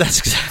Brother. That's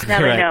exactly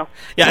now right. They know.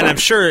 Yeah, and I'm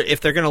sure if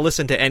they're going to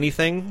listen to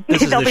anything,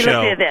 this is the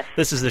show.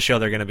 This is the show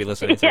they're going to be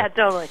listening to. Yeah,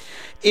 totally.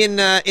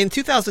 In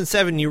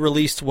 2007, you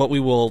released what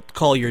we will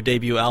call your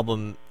debut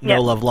album,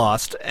 No Love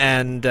Lost,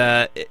 and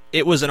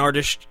it was an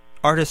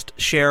artist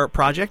share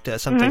project,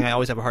 something I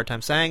always have a hard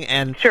time saying.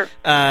 And sure.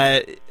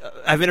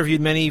 I've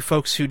interviewed many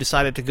folks who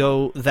decided to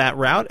go that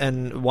route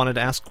and wanted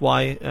to ask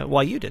why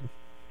you did.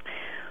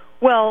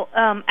 Well,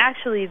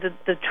 actually,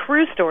 the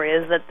true story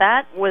is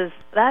that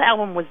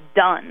album was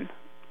done,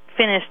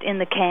 finished in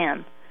the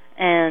can,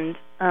 and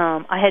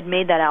I had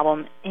made that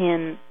album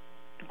in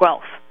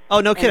Guelph.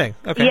 Oh, no kidding.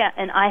 Okay. Yeah,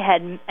 and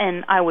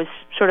I was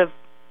sort of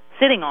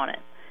sitting on it,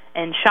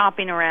 and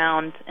shopping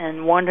around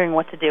and wondering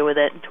what to do with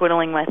it, and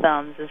twiddling my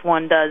thumbs as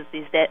one does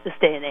this day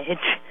and age.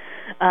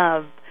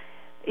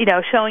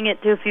 Showing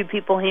it to a few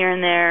people here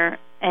and there,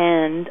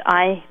 and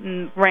I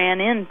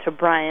ran into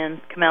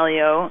Brian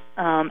Camelio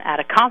at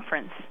a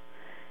conference,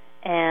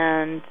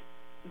 and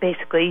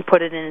basically he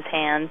put it in his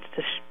hand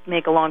to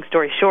make a long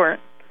story short,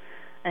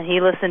 and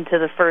he listened to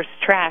the first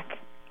track,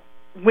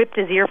 whipped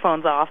his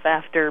earphones off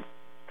after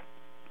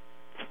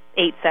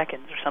 8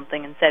 seconds or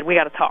something, and said, "We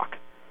got to talk."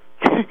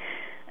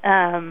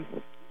 I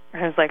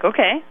was like,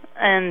 okay.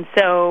 And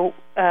so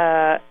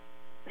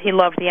he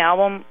loved the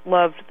album,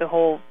 loved the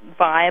whole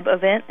vibe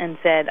of it, and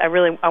said, I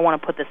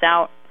want to put this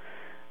out.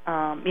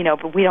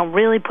 But we don't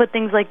really put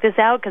things like this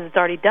out because it's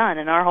already done,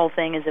 and our whole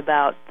thing is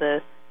about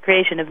the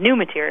creation of new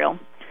material.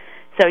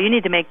 So you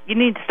need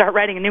to start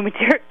writing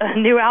a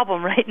new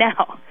album right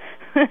now.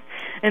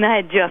 And I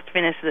had just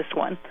finished this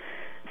one.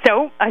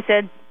 So I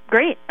said,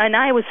 great. And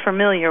I was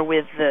familiar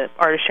with the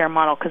artist share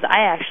model because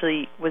I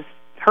actually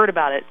heard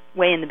about it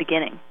way in the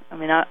beginning. I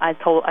mean, I've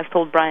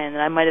told Brian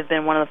that I might have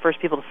been one of the first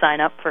people to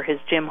sign up for his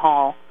Jim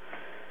Hall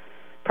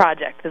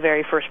project, the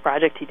very first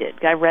project he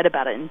did. I read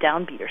about it in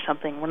Downbeat or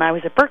something when I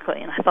was at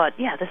Berkeley, and I thought,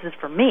 yeah, this is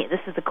for me.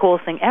 This is the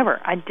coolest thing ever.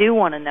 I do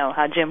want to know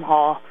how Jim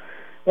Hall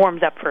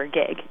warms up for a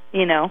gig,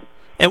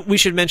 And we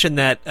should mention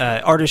that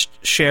Artist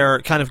Share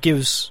kind of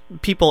gives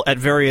people at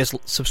various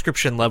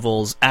subscription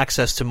levels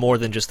access to more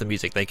than just the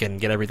music. They can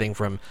get everything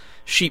from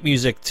sheet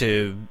music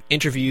to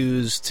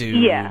interviews to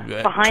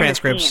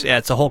transcripts. Yeah,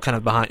 it's a whole kind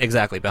of behind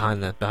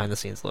the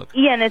scenes look.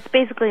 Yeah, and it's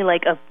basically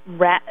like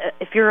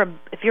if you're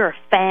a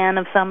fan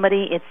of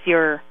somebody, it's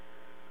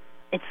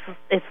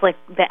like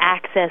the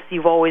access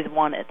you've always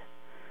wanted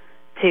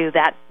to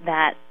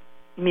that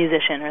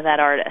musician or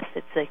that artist.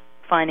 It's like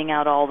finding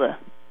out all the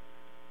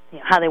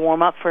how they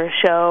warm up for a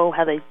show,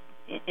 how they,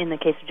 in the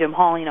case of Jim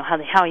Hall,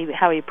 how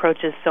he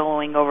approaches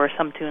soloing over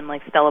some tune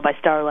like Stella by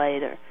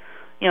Starlight, or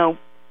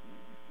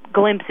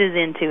glimpses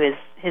into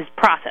his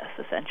process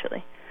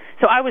essentially.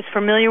 So I was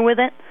familiar with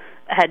it.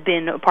 I had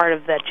been a part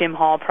of that Jim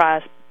Hall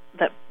project,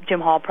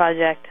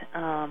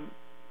 and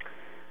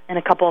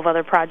a couple of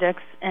other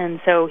projects.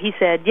 And so he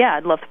said, "Yeah,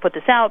 I'd love to put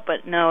this out,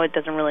 but no, it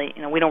doesn't really.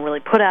 We don't really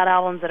put out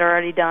albums that are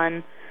already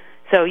done.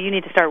 So you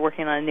need to start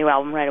working on a new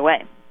album right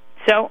away."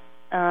 So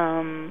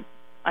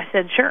I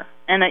said, sure.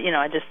 And, I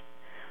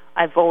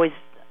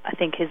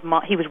think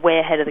he was way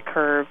ahead of the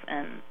curve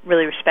and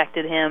really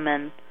respected him.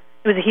 And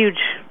it was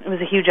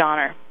a huge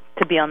honor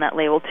to be on that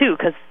label, too,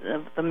 because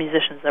of the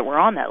musicians that were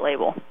on that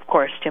label. Of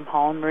course, Jim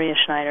Hall and Maria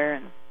Schneider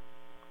and,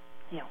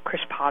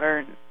 Chris Potter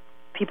and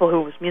people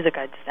whose music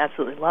I just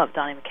absolutely loved,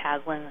 Donnie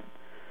McCaslin.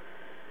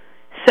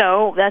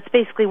 So that's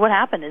basically what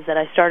happened, is that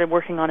I started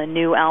working on a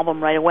new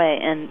album right away.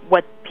 And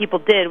what people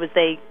did was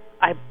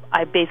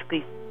I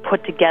basically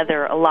put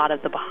together a lot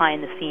of the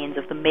behind the scenes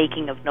of the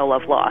making of No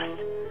Love Lost,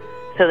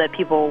 so that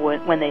people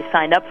would, when they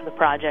signed up for the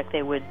project,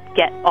 they would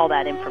get all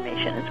that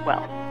information as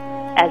well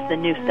as the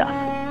new stuff.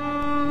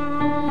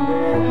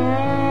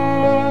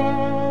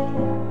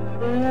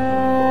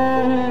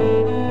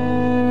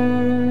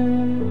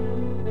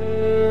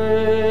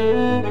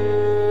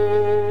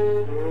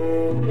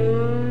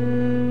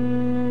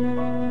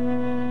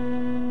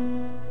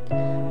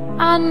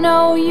 I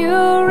know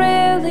you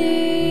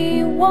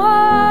really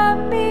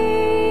want me.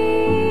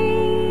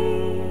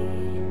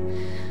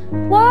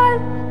 What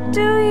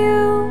do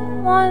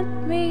you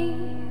want me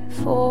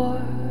for?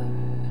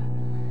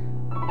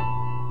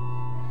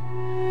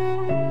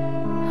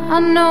 I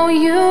know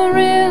you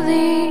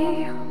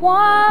really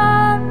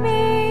want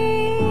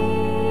me,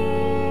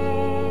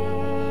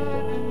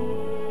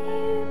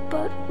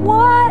 but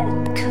what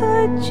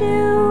could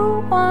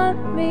you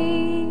want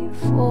me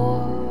for?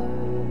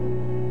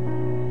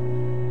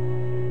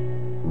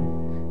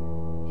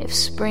 If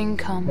spring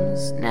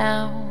comes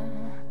now,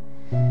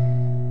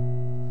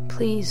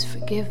 please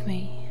forgive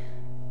me.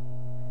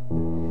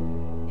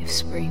 If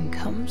spring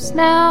comes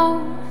now,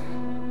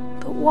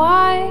 but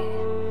why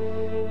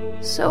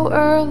so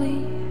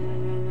early?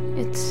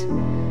 It's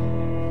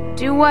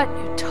do what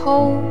you're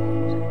told,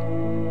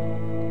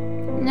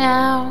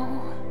 now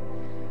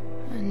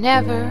or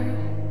never.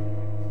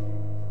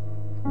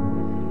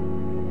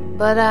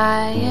 But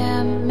I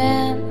am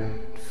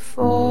meant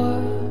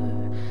for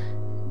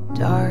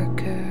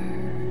darker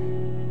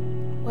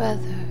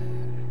weather.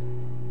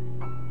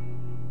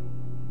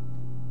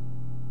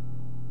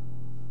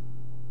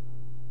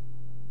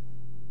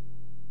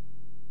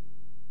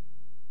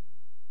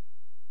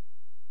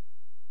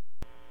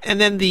 And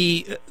then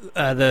the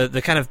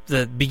kind of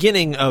the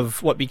beginning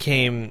of what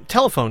became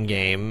Telephone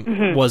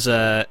Game was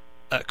a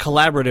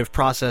collaborative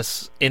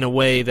process in a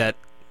way that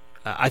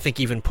I think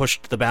even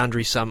pushed the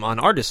boundary some on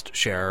Artist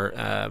Share.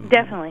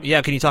 Definitely.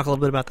 Yeah, can you talk a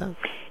little bit about that?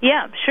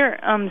 Yeah, sure.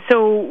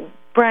 So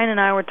Brian and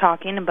I were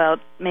talking about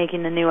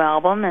making a new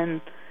album,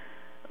 and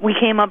we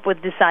came up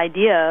with this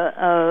idea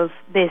of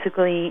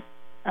basically,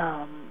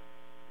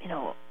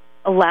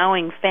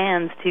 allowing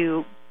fans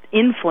to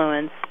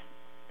influence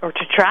or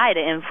to try to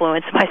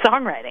influence my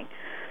songwriting.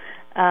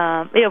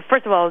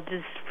 First of all,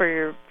 just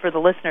for the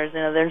listeners,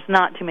 there's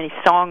not too many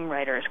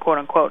songwriters, quote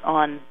unquote,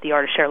 on the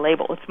Artist Share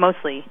label. It's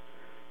mostly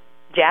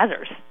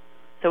jazzers,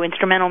 so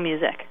instrumental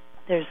music.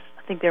 I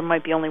think there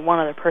might be only one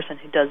other person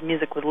who does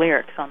music with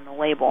lyrics on the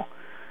label.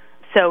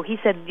 So he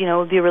said, it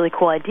would be a really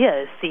cool idea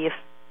to see if,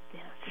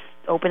 just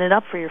open it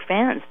up for your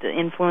fans to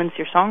influence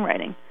your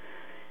songwriting.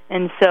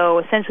 And so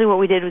essentially what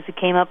we did was we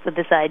came up with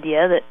this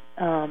idea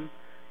that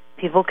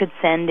people could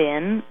send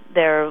in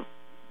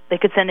they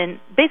could send in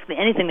basically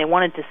anything they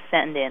wanted to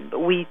send in, but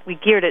we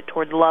geared it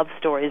towards love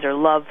stories or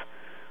love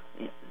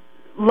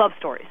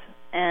stories.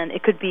 And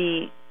it could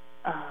be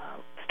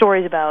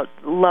stories about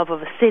love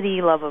of a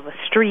city, love of a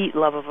street,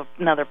 love of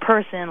another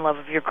person, love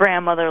of your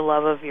grandmother,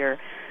 love of your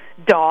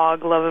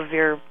dog, love of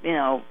your,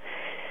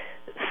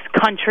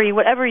 country,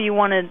 whatever you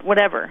wanted,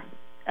 whatever.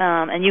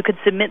 And you could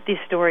submit these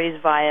stories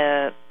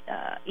via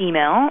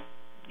email.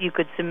 You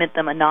could submit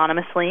them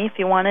anonymously if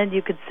you wanted.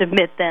 You could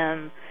submit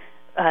them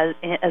as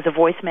a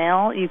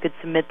voicemail. You could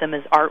submit them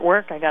as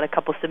artwork. I got a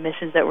couple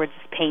submissions that were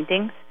just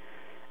paintings.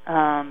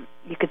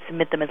 You could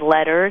submit them as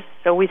letters.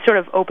 So we sort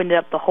of opened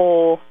up the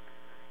whole,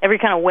 every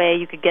kind of way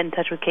you could get in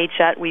touch with Kate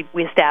Schutt. We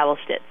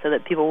established it so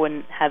that people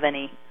wouldn't have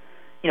any,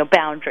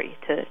 boundary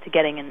to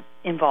getting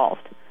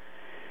involved.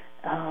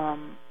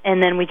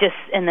 And then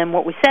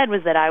what we said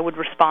was that I would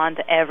respond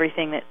to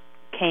everything that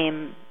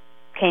came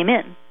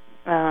in.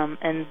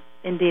 And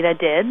indeed I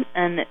did,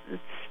 and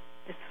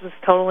this was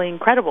totally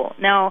incredible.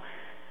 Now,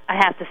 I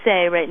have to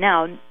say right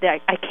now that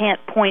I can't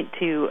point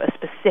to a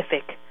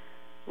specific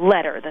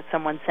letter that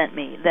someone sent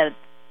me that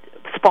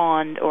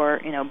spawned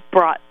or,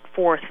 brought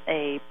forth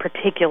a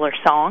particular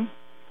song.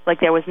 Like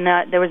there was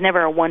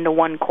never a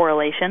one-to-one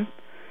correlation,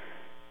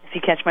 if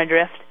you catch my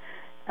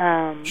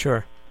drift.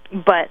 Sure.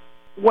 But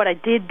what I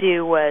did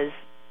do was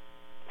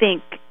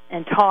think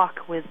and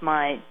talk with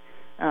my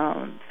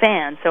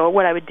fans. So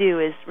what I would do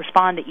is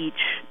respond to each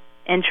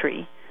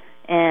entry,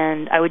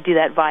 and I would do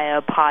that via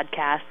a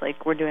podcast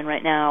like we're doing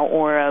right now,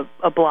 or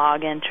a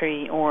blog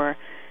entry, or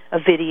a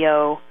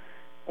video,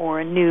 or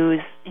a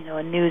news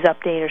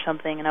update or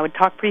something, and I would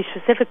talk pretty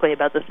specifically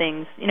about the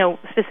things,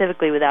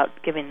 specifically without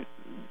giving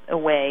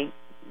away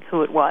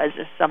who it was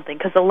or something,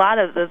 because a lot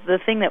of the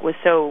thing that was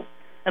so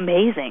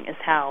amazing is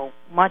how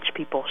much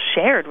people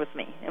shared with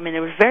me. I mean, it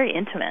was very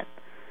intimate,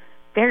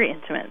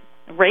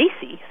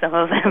 racy, some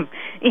of them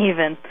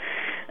even,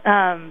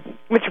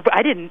 which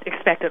I didn't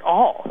expect at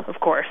all, of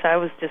course. I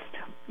was just,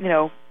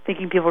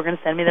 thinking people were going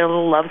to send me their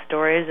little love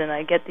stories, and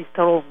I get these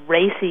total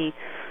racy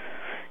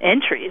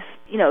entries,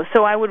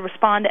 so I would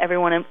respond to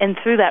everyone, and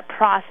through that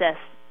process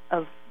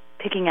of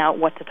picking out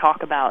what to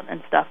talk about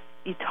and stuff,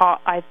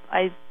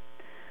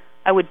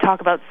 I would talk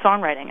about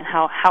songwriting and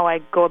how I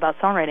go about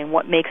songwriting,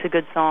 what makes a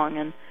good song,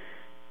 and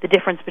the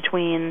difference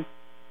between,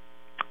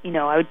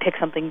 I would pick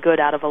something good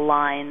out of a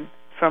line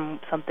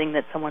from something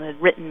that someone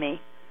had written me.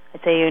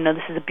 I'd say,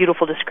 this is a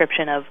beautiful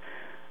description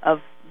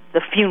of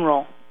the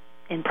funeral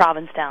in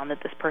Provincetown that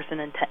this person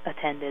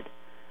attended.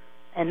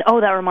 And,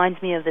 that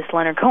reminds me of this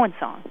Leonard Cohen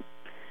song.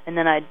 And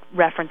then I'd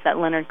reference that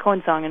Leonard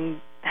Cohen song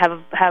and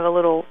have a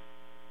little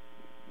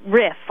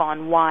riff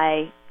on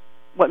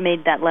what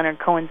made that Leonard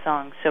Cohen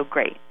song so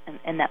great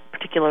and that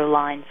particular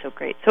line so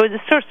great. So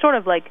it's sort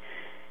of like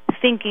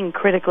thinking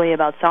critically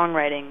about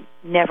songwriting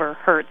never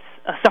hurts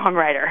a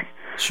songwriter.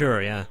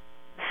 Sure, yeah.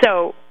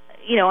 So,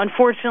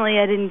 unfortunately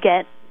I didn't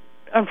get,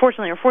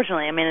 unfortunately or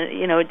fortunately, I mean,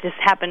 it just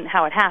happened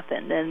how it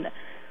happened. And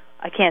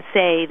I can't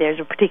say there's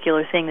a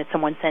particular thing that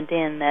someone sent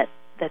in that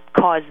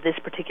caused this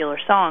particular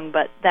song,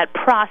 but that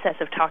process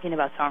of talking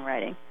about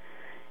songwriting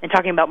and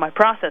talking about my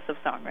process of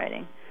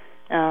songwriting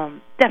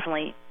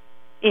definitely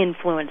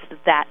influenced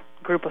that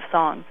group of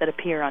songs that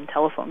appear on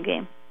Telephone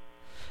Game.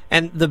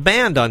 And the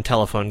band on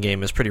Telephone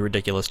Game is pretty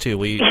ridiculous, too.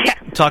 Will you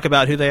talk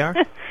about who they are?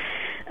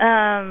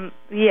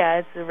 Yeah,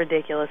 it's a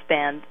ridiculous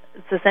band.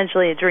 It's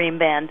essentially a dream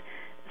band.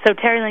 So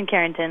Terry Lynn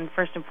Carrington,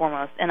 first and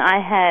foremost, and I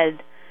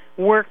had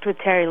worked with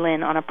Terry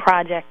Lynn on a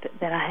project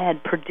that I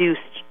had produced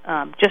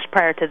just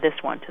prior to this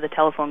one, to the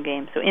Telephone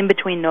Game. So in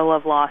between No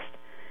Love Lost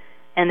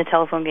and the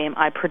Telephone Game,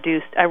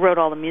 I wrote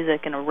all the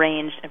music and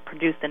arranged and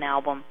produced an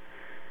album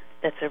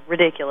that's a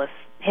ridiculous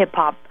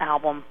hip-hop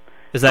album.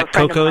 Is that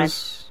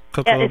Coco's?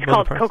 It's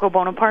called Coco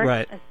Bonaparte.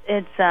 Right.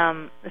 It's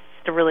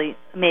just a really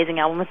amazing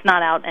album. It's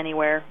not out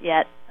anywhere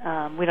yet.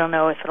 We don't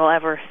know if it'll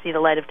ever see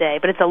the light of day,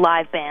 but it's a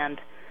live band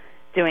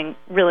doing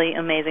really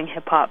amazing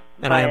hip-hop.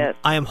 And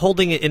I am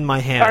holding it in my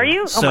hand. Are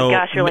you? So oh my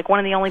gosh, you're like one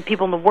of the only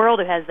people in the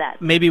world who has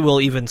that. Maybe we'll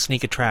even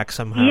sneak a track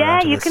somehow.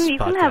 Yeah, you can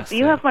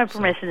have my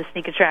permission to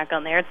sneak a track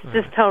on there. It's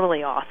just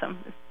totally awesome.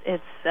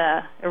 It's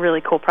a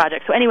really cool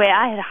project. So anyway,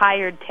 I had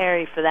hired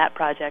Terry for that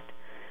project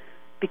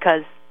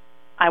because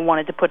I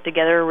wanted to put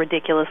together a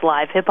ridiculous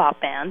live hip-hop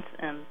band,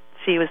 and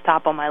she was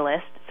top on my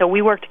list. So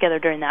we worked together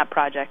during that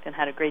project and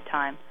had a great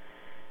time.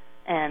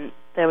 And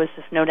there was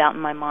just no doubt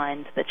in my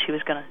mind that she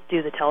was going to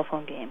do the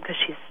Telephone Game because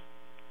she's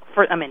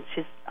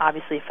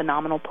obviously a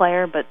phenomenal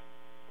player, but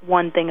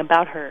one thing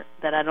about her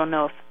that I don't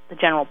know if the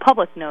general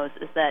public knows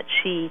is that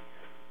she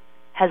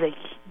has a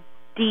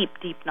deep,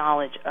 deep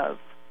knowledge of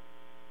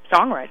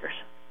songwriters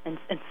and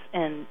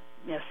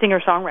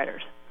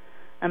singer-songwriters.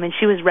 I mean,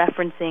 she was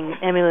referencing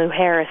Emmylou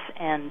Harris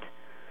and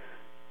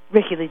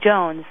Ricky Lee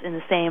Jones in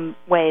the same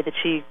way that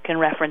she can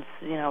reference,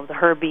 the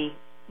Herbie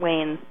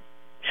Wayne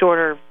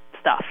Shorter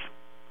stuff.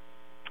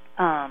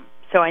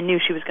 So I knew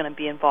she was going to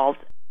be involved.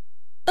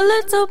 A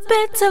little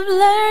bit of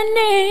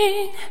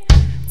learning,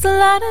 it's a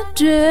lot of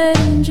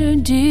danger,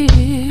 dear.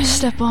 I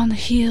step on the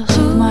heels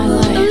of my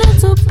life. A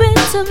little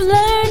bit of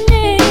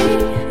learning,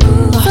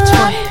 it's a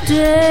lot of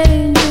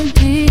danger,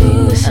 dear.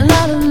 A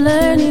lot of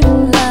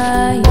learning,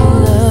 like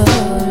love.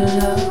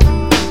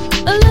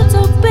 A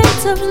little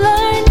bit of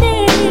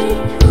learning,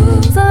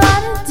 it's a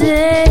lot of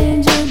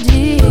danger,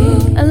 dear.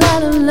 A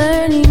lot of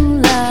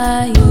learning,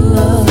 like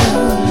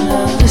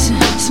love. Listen,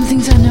 some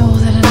things I know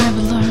that I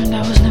never learned,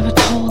 I was never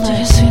told. I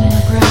just feel in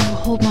the ground will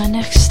hold my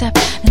next step,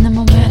 and the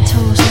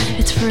mementos,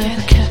 it's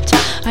forever kept.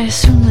 I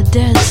assume the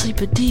dead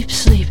sleep a deep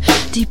sleep,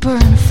 deeper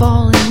in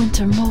fall and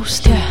winter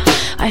most. Yeah,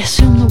 I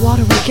assume the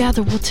water we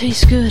gather will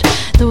taste good,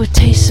 though it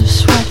tastes of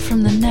sweat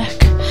from the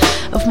neck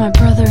of my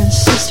brother and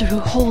sister who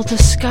hold the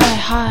sky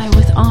high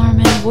with arm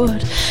and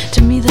wood.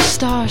 To me the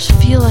stars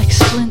feel like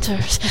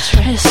splinters.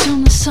 I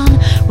assume the sun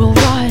will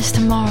rise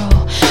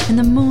tomorrow, and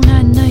the moon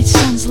at night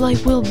sun's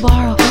light will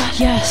borrow.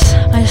 Yes,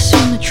 I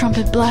assume the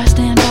trumpet blast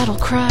and battle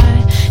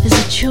cry is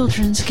a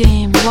children's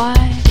game. Why?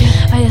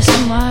 I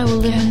assume I will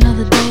live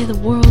another day. The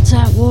world's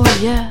at war,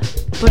 yeah,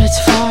 but it's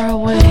far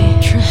away.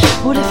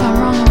 What if I'm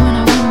wrong and when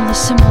I win all the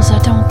symbols I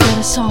don't get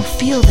a song?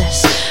 Feel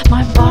this,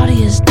 my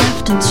body is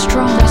deft and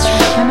strong.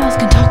 My mouth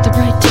can talk the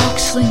right talk,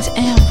 slings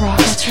and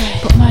rocks.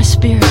 But my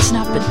spirit's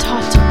not been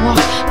taught to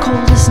walk.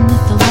 Cold isn't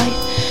it the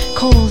light?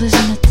 Cold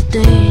isn't it the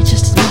day?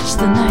 Just as much as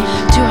the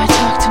night. Do I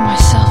talk to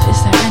myself?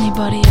 Is there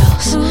anybody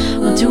else?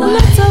 Or do I?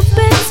 Little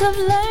bits of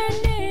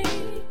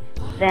learning.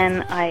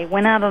 Then I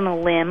went out on a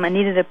limb. I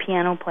needed a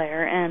piano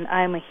player, and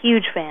I'm a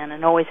huge fan,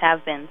 and always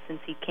have been since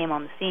he came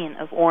on the scene,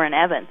 of Orrin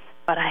Evans.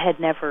 But I had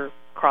never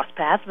crossed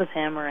paths with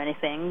him or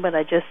anything, but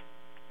I just,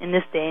 in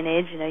this day and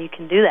age, you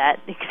can do that.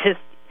 You can just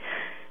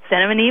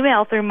send him an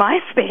email through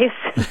MySpace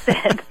and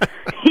said,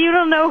 you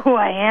don't know who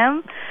I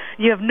am.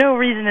 You have no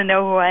reason to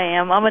know who I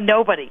am. I'm a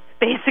nobody,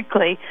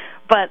 basically.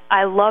 But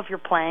I love your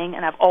playing,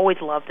 and I've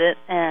always loved it,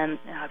 and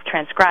I've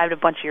transcribed a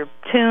bunch of your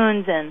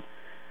tunes, and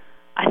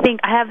I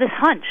think I have this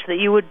hunch that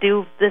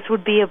this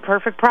would be a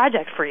perfect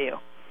project for you.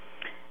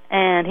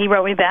 And he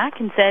wrote me back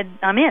and said,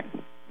 I'm in.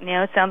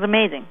 It sounds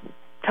amazing.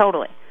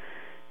 Totally.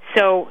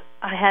 So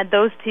I had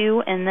those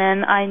two, and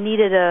then I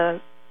needed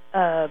a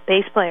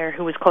bass player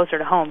who was closer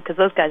to home, because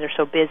those guys are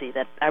so busy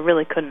that I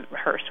really couldn't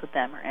rehearse with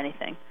them or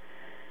anything.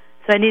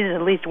 So I needed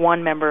at least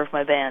one member of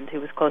my band who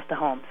was close to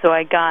home. So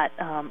I got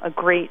a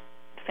great,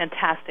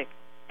 fantastic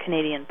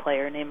Canadian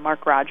player named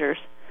Mark Rogers,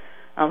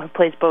 who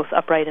plays both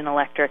upright and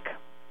electric,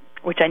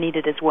 which I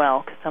needed as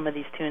well, because some of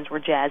these tunes were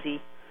jazzy,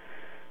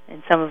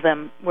 and some of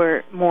them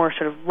were more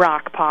sort of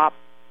rock pop.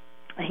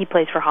 He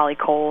plays for Holly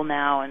Cole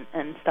now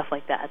and stuff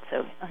like that,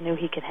 so I knew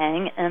he could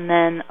hang. And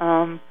then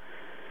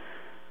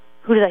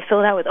who did I fill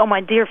it out with? Oh, my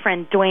dear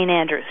friend Dwayne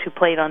Andrews, who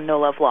played on No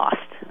Love Lost.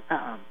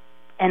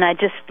 And I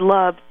just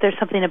loved, there's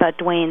something about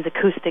Dwayne's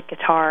acoustic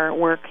guitar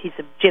work. He's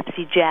a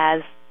gypsy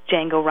jazz,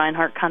 Django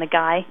Reinhardt kind of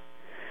guy.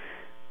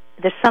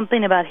 There's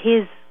something about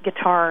his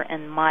guitar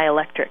and my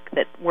electric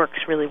that works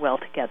really well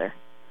together.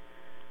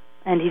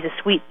 And he's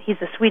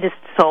the sweetest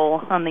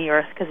soul on the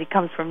earth, because he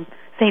comes from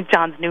St.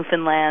 John's,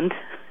 Newfoundland.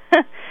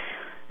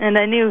 And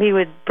I knew he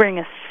would bring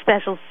a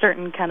special,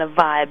 certain kind of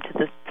vibe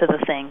to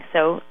the thing.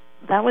 So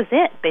that was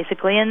it,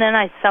 basically. And then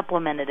I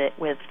supplemented it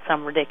with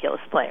some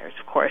ridiculous players,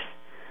 of course.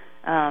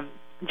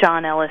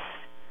 John Ellis,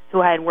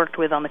 who I had worked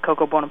with on the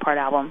Coco Bonaparte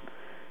album.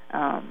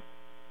 I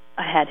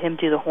had him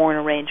do the horn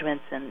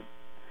arrangements, and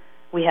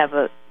we have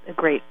a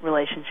great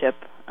relationship.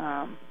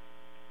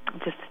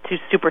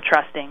 Just super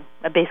trusting.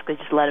 I basically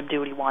just let him do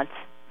what he wants.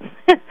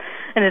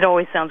 And it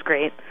always sounds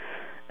great.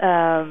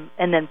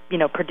 And then,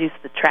 produce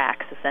the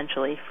tracks,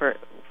 essentially,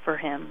 for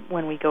him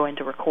when we go in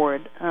to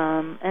record.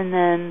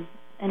 And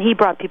he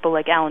brought people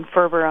like Alan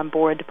Ferber on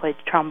board to play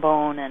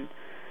trombone, and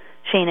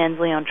Shane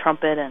Ensley on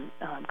trumpet, and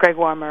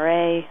Gregoire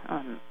Marais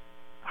on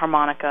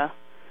harmonica,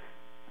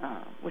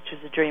 which is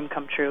a dream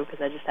come true,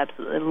 because I just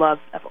absolutely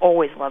I've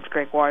always loved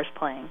Gregoire's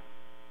playing.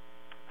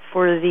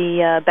 For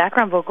the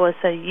background vocalists,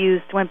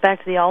 I went back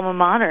to the alma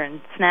mater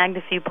and snagged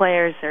a few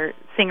players or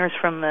singers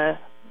from the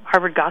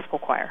Harvard Gospel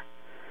Choir.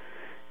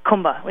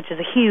 Kumba, which is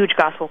a huge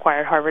gospel choir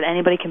at Harvard.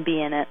 Anybody can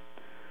be in it.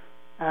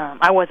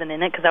 I wasn't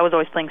in it because I was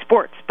always playing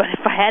sports, but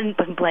if I hadn't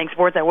been playing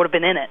sports, I would have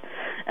been in it.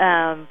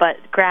 But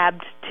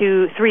grabbed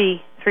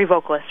three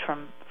vocalists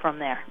from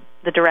there.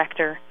 The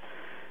director,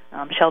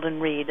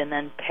 Sheldon Reed, and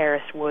then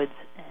Paris Woods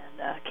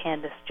and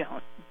Candace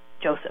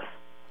Joseph.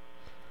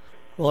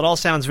 Well, it all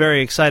sounds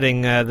very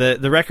exciting.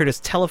 The record is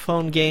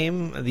Telephone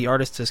Game. The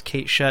artist is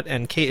Kate Schutt.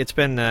 And Kate, it's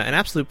been an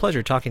absolute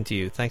pleasure talking to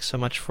you. Thanks so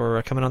much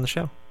for coming on the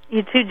show.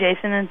 You too,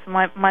 Jason. It's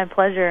my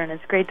pleasure, and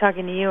it's great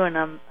talking to you. And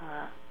I'm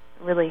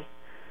really,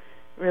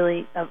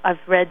 I've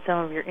read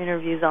some of your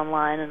interviews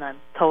online, and I'm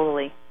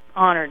totally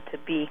honored to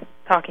be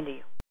talking to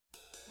you.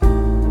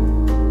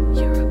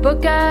 You're a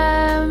book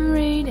I'm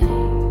reading,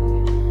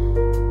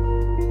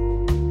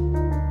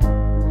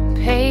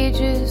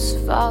 pages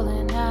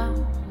falling out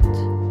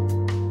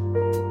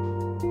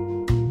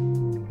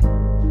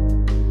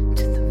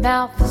to the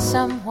mouth of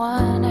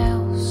someone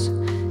else.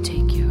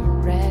 Take your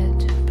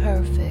red,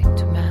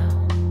 perfect mouth.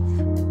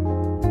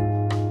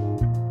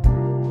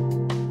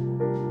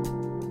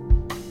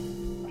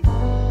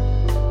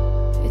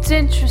 It's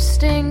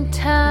interesting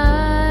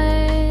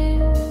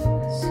times.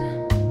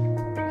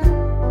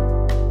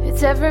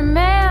 It's every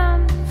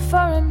man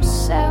for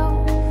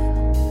himself.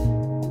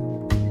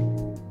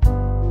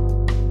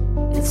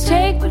 It's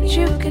take what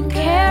you can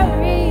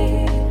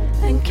carry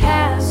and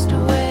cast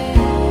away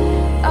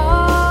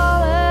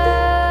all else.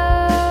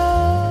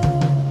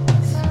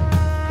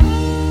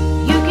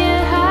 You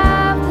can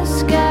have the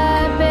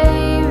sky,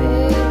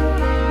 baby.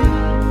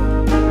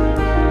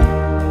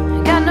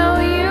 I got no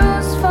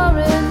use for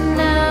it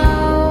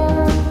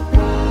now,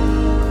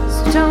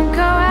 so don't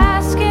go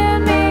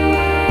asking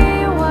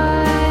me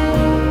why.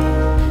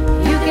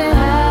 You can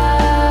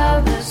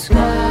have the sky.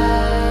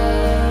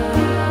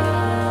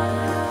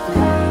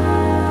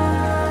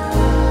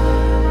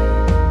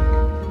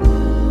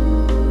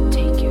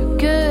 Take your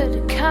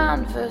good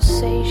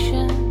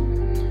conversation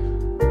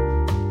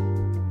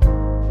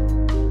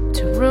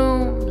to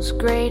rooms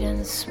great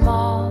and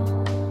small.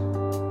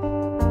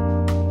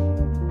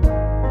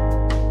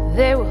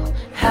 They will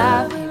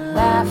have you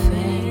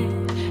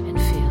laughing and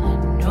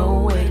feeling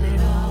no weight at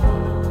all.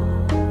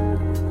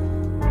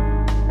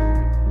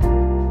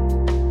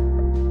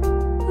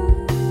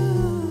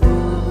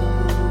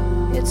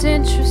 It's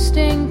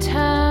interesting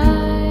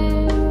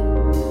times.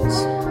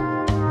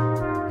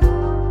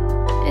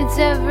 It's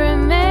every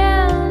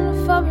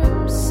man for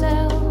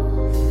himself.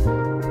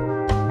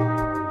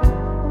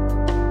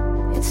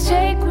 It's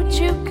take what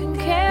you can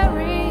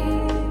carry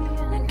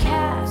and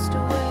cast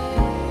away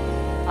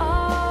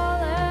all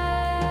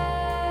else.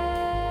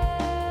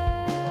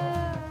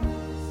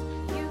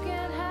 You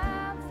can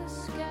have the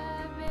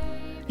sky,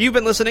 baby. You've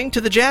been listening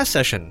to The Jazz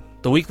Session,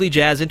 the weekly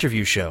jazz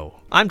interview show.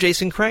 I'm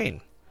Jason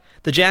Crane.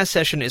 The Jazz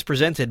Session is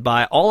presented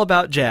by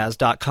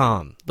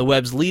AllAboutJazz.com, the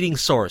web's leading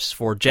source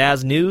for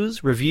jazz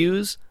news,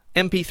 reviews,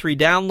 MP3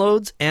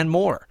 downloads, and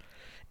more.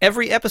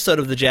 Every episode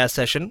of The Jazz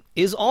Session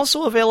is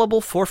also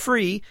available for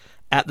free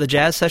at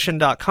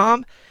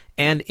thejazzsession.com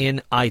and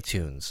in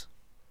iTunes.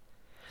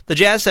 The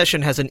Jazz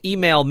Session has an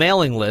email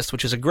mailing list,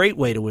 which is a great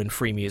way to win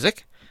free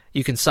music.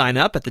 You can sign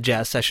up at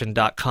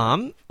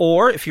thejazzsession.com,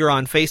 or if you're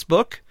on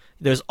Facebook,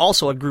 there's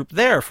also a group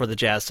there for The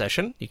Jazz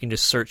Session. You can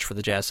just search for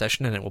The Jazz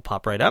Session and it will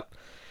pop right up.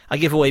 I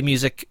give away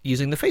music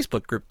using the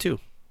Facebook group, too.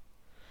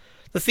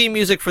 The theme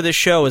music for this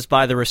show is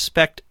by the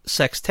Respect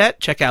Sextet.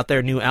 Check out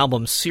their new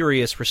album,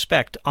 Serious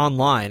Respect,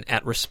 online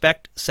at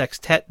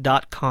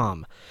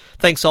respectsextet.com.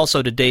 Thanks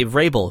also to Dave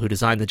Rabel, who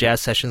designed the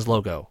Jazz Sessions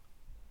logo.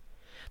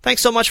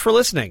 Thanks so much for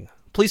listening.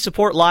 Please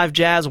support live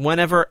jazz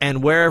whenever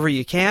and wherever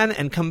you can,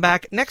 and come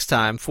back next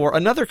time for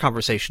another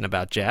conversation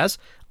about jazz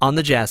on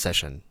the Jazz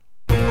Session.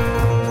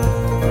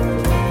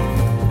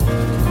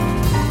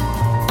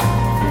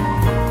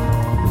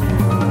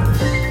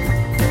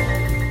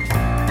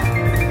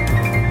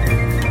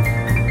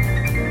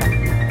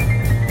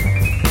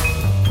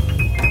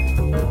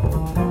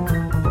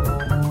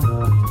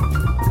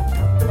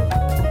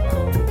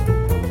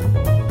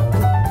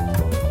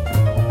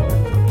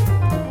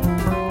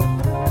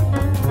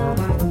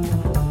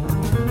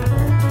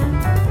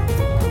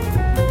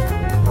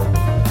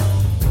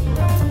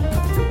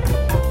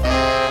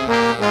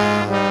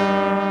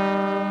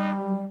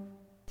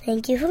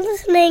 Thank you for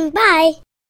listening. Bye.